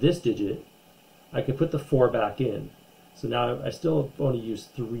this digit, I could put the 4 back in. So now I still only use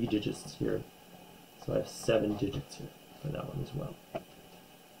 3 digits here. So I have 7 digits here for that one as well.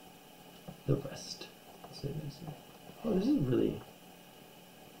 The rest. Let's say this. Oh, this is really...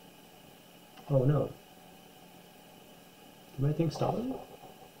 Oh no. Did my thing stop me?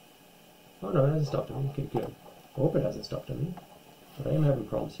 Oh no, it hasn't stopped me. Okay, good. I hope it hasn't stopped me. But I am having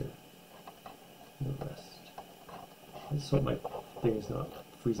problems here. The rest. I just hope my thing's not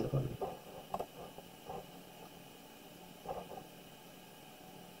freezing up on me.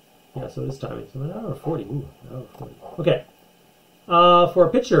 Yeah, so this time it's an hour 40. Ooh, an hour 40. Okay. For a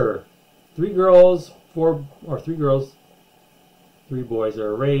picture, 3 girls, 3 boys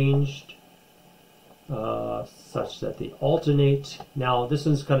are arranged such that they alternate. Now, this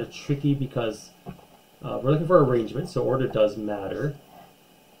one's kind of tricky because we're looking for arrangement, so order does matter.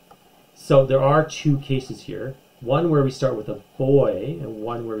 So there are 2 cases here. One where we start with a boy and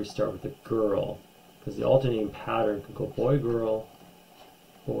one where we start with a girl. Because the alternating pattern can go boy, girl,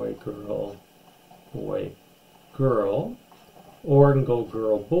 boy, girl, boy, girl. Or it can go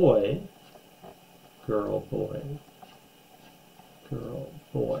girl, boy, girl, boy, girl,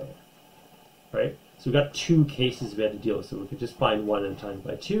 boy. Right? So we've got 2 cases we had to deal with. So we could just find 1 and times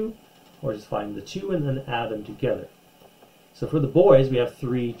by 2, or just find the 2 and then add them together. So for the boys, we have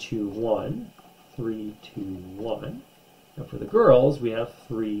 3, 2, 1, 3, 2, 1. And for the girls, we have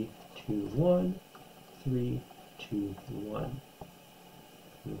 3, 2, 1, 3, 2, 1.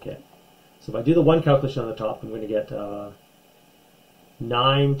 Okay. So if I do the 1 calculation on the top, I'm going to get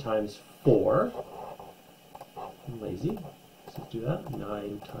 9 times 4. I'm lazy. So let's do that.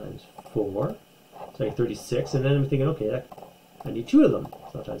 9 times 4. So I get 36. And then I'm thinking, okay, I need 2 of them.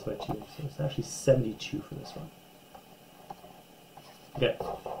 So I'll times by 2. So it's actually 72 for this one. Okay.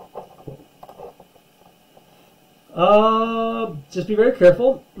 Cool. Just be very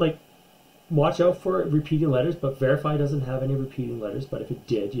careful. Like, watch out for repeating letters, but verify doesn't have any repeating letters. But if it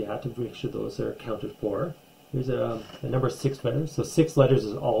did, you have to make sure those are accounted for. Here's a number of 6 letters. So 6 letters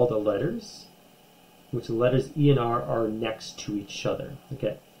is all the letters, which the letters E and R are next to each other.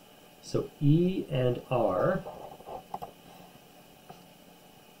 Okay. So E and R.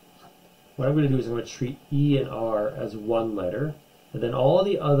 What I'm going to do is I'm going to treat E and R as 1 letter. And then all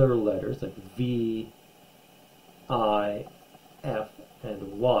the other letters, like V, I, F,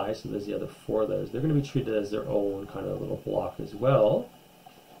 and Y, so there's the other 4 letters, they're going to be treated as their own kind of little block as well.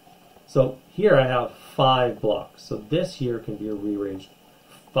 So here I have 5 blocks. So this here can be rearranged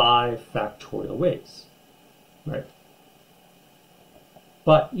 5 factorial ways. Right?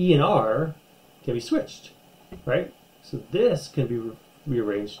 But E and R can be switched. Right? So this can be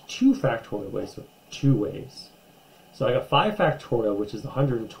rearranged 2 factorial ways, so 2 ways. So I got 5 factorial, which is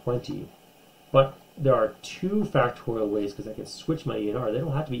 120, but there are 2 factorial ways because I can switch my E and R. They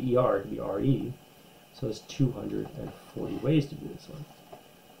don't have to be ER, it can be RE. So there's 240 ways to do this one.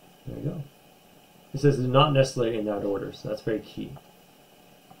 There you go. It says it's not necessarily in that order, so that's very key.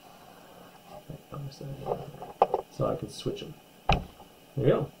 So I can switch them. There you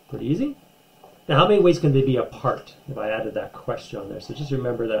go. Pretty easy. Now, how many ways can they be apart if I added that question on there? So just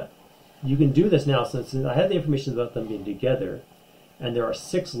remember that you can do this now since I had the information about them being together, and there are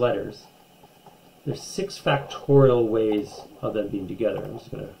 6 letters. There's 6 factorial ways of them being together. I'm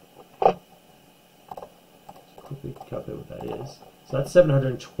just going to quickly calculate what that is. So that's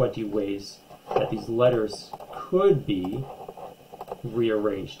 720 ways that these letters could be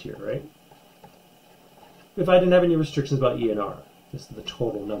rearranged here, right? If I didn't have any restrictions about E and R, this is the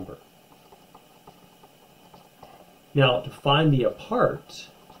total number. Now, to find the apart,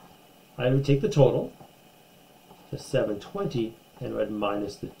 I would take the total, the 720, and would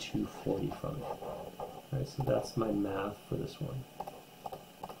minus the 240 from it. Right, so that's my math for this one.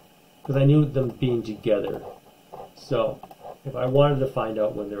 Because I knew them being together. So if I wanted to find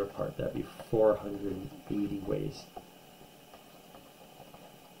out when they're apart, that'd be 480 ways.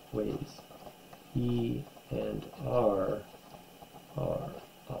 E and R are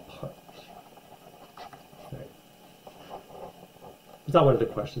apart. Right. It's not one of the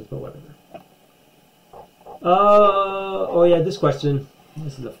questions, but whatever. Oh yeah, this question.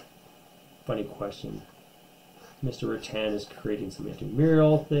 This is a funny question. Mr. Rattan is creating some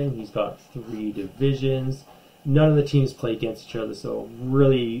intramural thing. He's got 3 divisions. None of the teams play against each other, so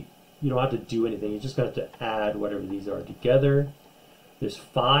really you don't have to do anything. You just got to add whatever these are together. There's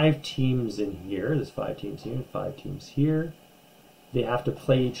 5 teams in here. There's 5 teams here and 5 teams here. They have to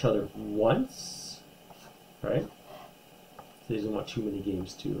play each other once, right? So he doesn't want too many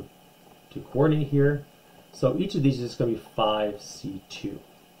games to coordinate here. So each of these is just going to be 5C2.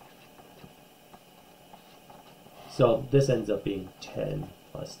 So this ends up being 10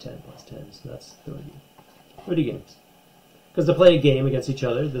 plus 10 plus 10, so that's 30. 30 games. Because to play a game against each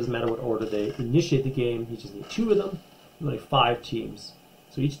other, it doesn't matter what order they initiate the game, you just need 2 of them, and only 5 teams.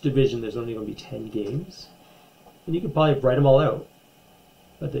 So each division, there's only going to be 10 games. And you can probably write them all out.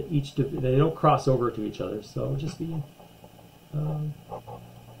 But they don't cross over to each other, so it'll just be 10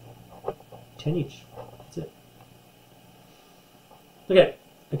 each. That's it. Okay,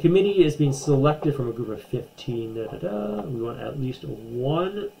 a committee is being selected from a group of 15. We want at least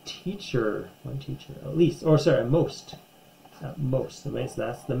one teacher. At least, or sorry, at most. At most. So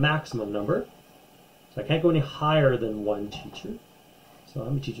that's the maximum number. So I can't go any higher than 1 teacher. So how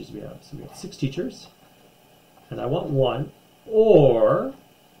many teachers do we have? So we have 6 teachers. And I want 1, or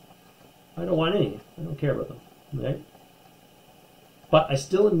I don't want any. I don't care about them. Right? But I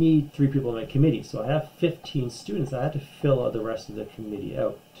still need 3 people in my committee. So I have 15 students. I have to fill out the rest of the committee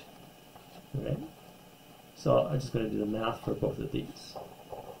out. Okay? So I'm just going to do the math for both of these.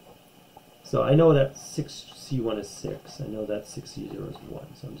 So I know that 6C1 is 6. I know that 6C0 is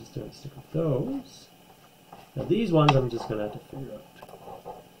 1. So I'm just going to stick with those. Now these ones I'm just going to have to figure out.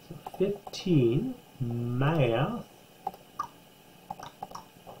 So 15 math.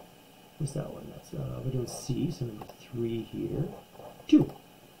 What's that one? That's we're doing C, so number 3 here. 2.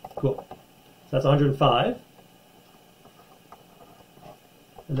 Cool. So that's 105.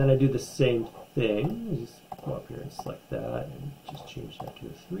 And then I do the same thing. I just go up here and select that and just change that to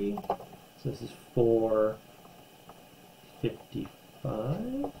a 3. So this is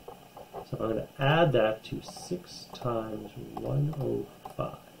 455. So I'm going to add that to 6 times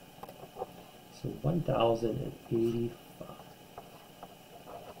 105. So 1,085.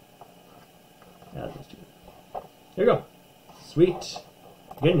 Add those two. There you go. Sweet.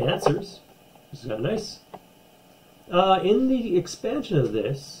 Getting answers. This is kind of nice. In the expansion of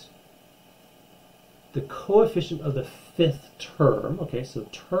this, the coefficient of the 5th term, okay, so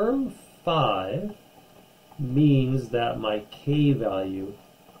term 5 means that my k value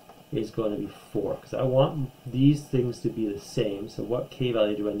is going to be 4, because I want these things to be the same. So what k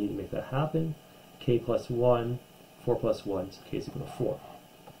value do I need to make that happen? K plus 1, 4 plus 1, so k is equal to 4.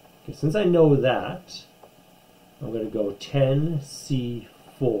 Okay, since I know that, I'm going to go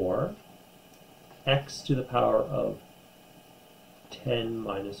 10c4 x to the power of 10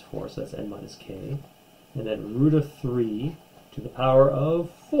 minus 4, so that's n minus k, and then root of 3 to the power of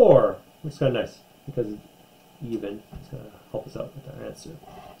 4. Looks kind of nice, because it's even. It's going to help us out with our answer.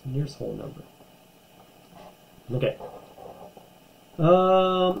 It's the nearest whole number. Okay.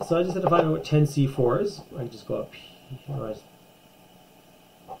 So I just had to find out what 10c4 is. I can just go up here.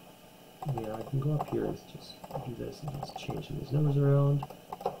 Yeah, I can go up here and just do this and just change these numbers around.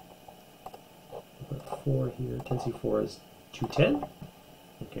 Put 4 here. 10c4 is 210.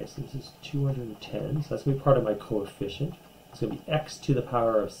 Okay, so this is 210. So that's going to be part of my coefficient. It's going to be x to the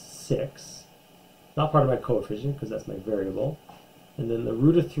power of 6. Not part of my coefficient because that's my variable. And then the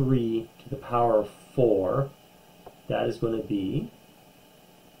root of 3 to the power of 4, that is going to be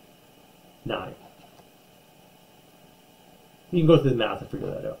 9. You can go through the math and figure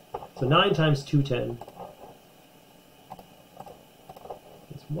that out. So 9 times 210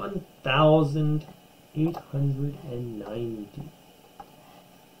 is 1,890.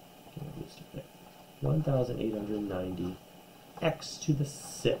 1,890 x to the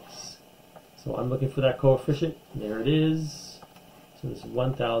 6. So I'm looking for that coefficient. There it is. So this is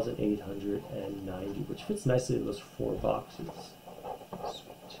 1,890, which fits nicely in those 4 boxes.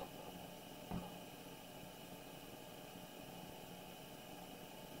 Sweet.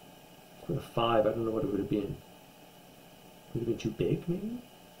 Put a 5. I don't know what it would have been. Would it have been too big, maybe?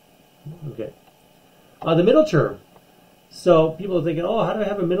 Okay. The middle term. So people are thinking, oh, how do I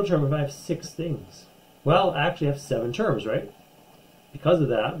have a middle term if I have 6 things? Well, I actually have 7 terms, right? Because of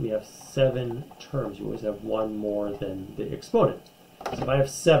that, we have 7 terms. You always have one more than the exponent. So if I have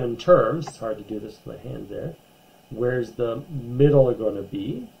 7 terms, it's hard to do this with my hand there. Where's the middle going to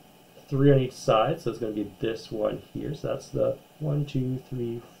be? 3 on each side, so it's going to be this one here. So that's the 1, 2,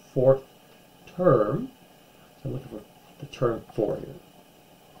 3, 4th term. So I'm looking for the term 4 here.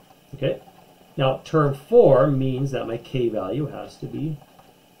 Okay? Now, term 4 means that my k value has to be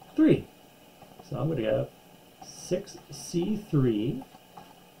 3. So I'm going to have 6c3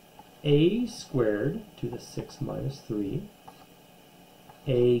 a squared to the 6 minus 3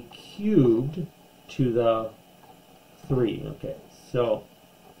 a cubed to the 3. Okay, so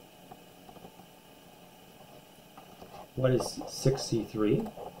what is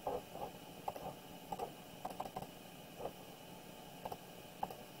 6c3?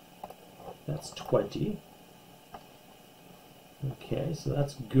 That's 20. Okay, so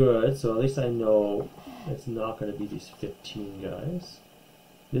that's good. So at least I know It's not going to be these 15 guys.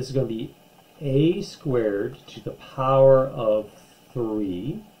 This is going to be a squared to the power of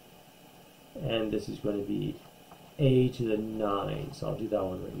 3. And this is going to be a to the 9. So I'll do that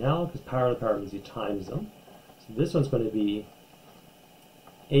one right now, because power to the power means you times them. So this one's going to be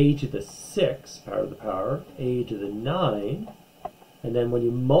a to the 6, power to the power, a to the 9. And then when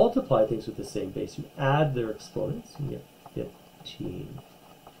you multiply things with the same base, you add their exponents, and you get 15.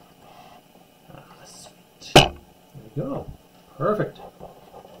 Sweet. There we go. Perfect.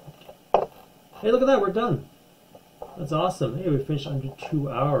 Hey, look at that, we're done. That's awesome. Hey, we finished under 2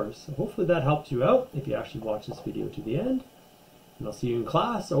 hours. So hopefully that helped you out if you actually watch this video to the end. And I'll see you in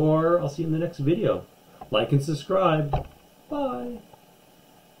class, or I'll see you in the next video. Like and subscribe. Bye.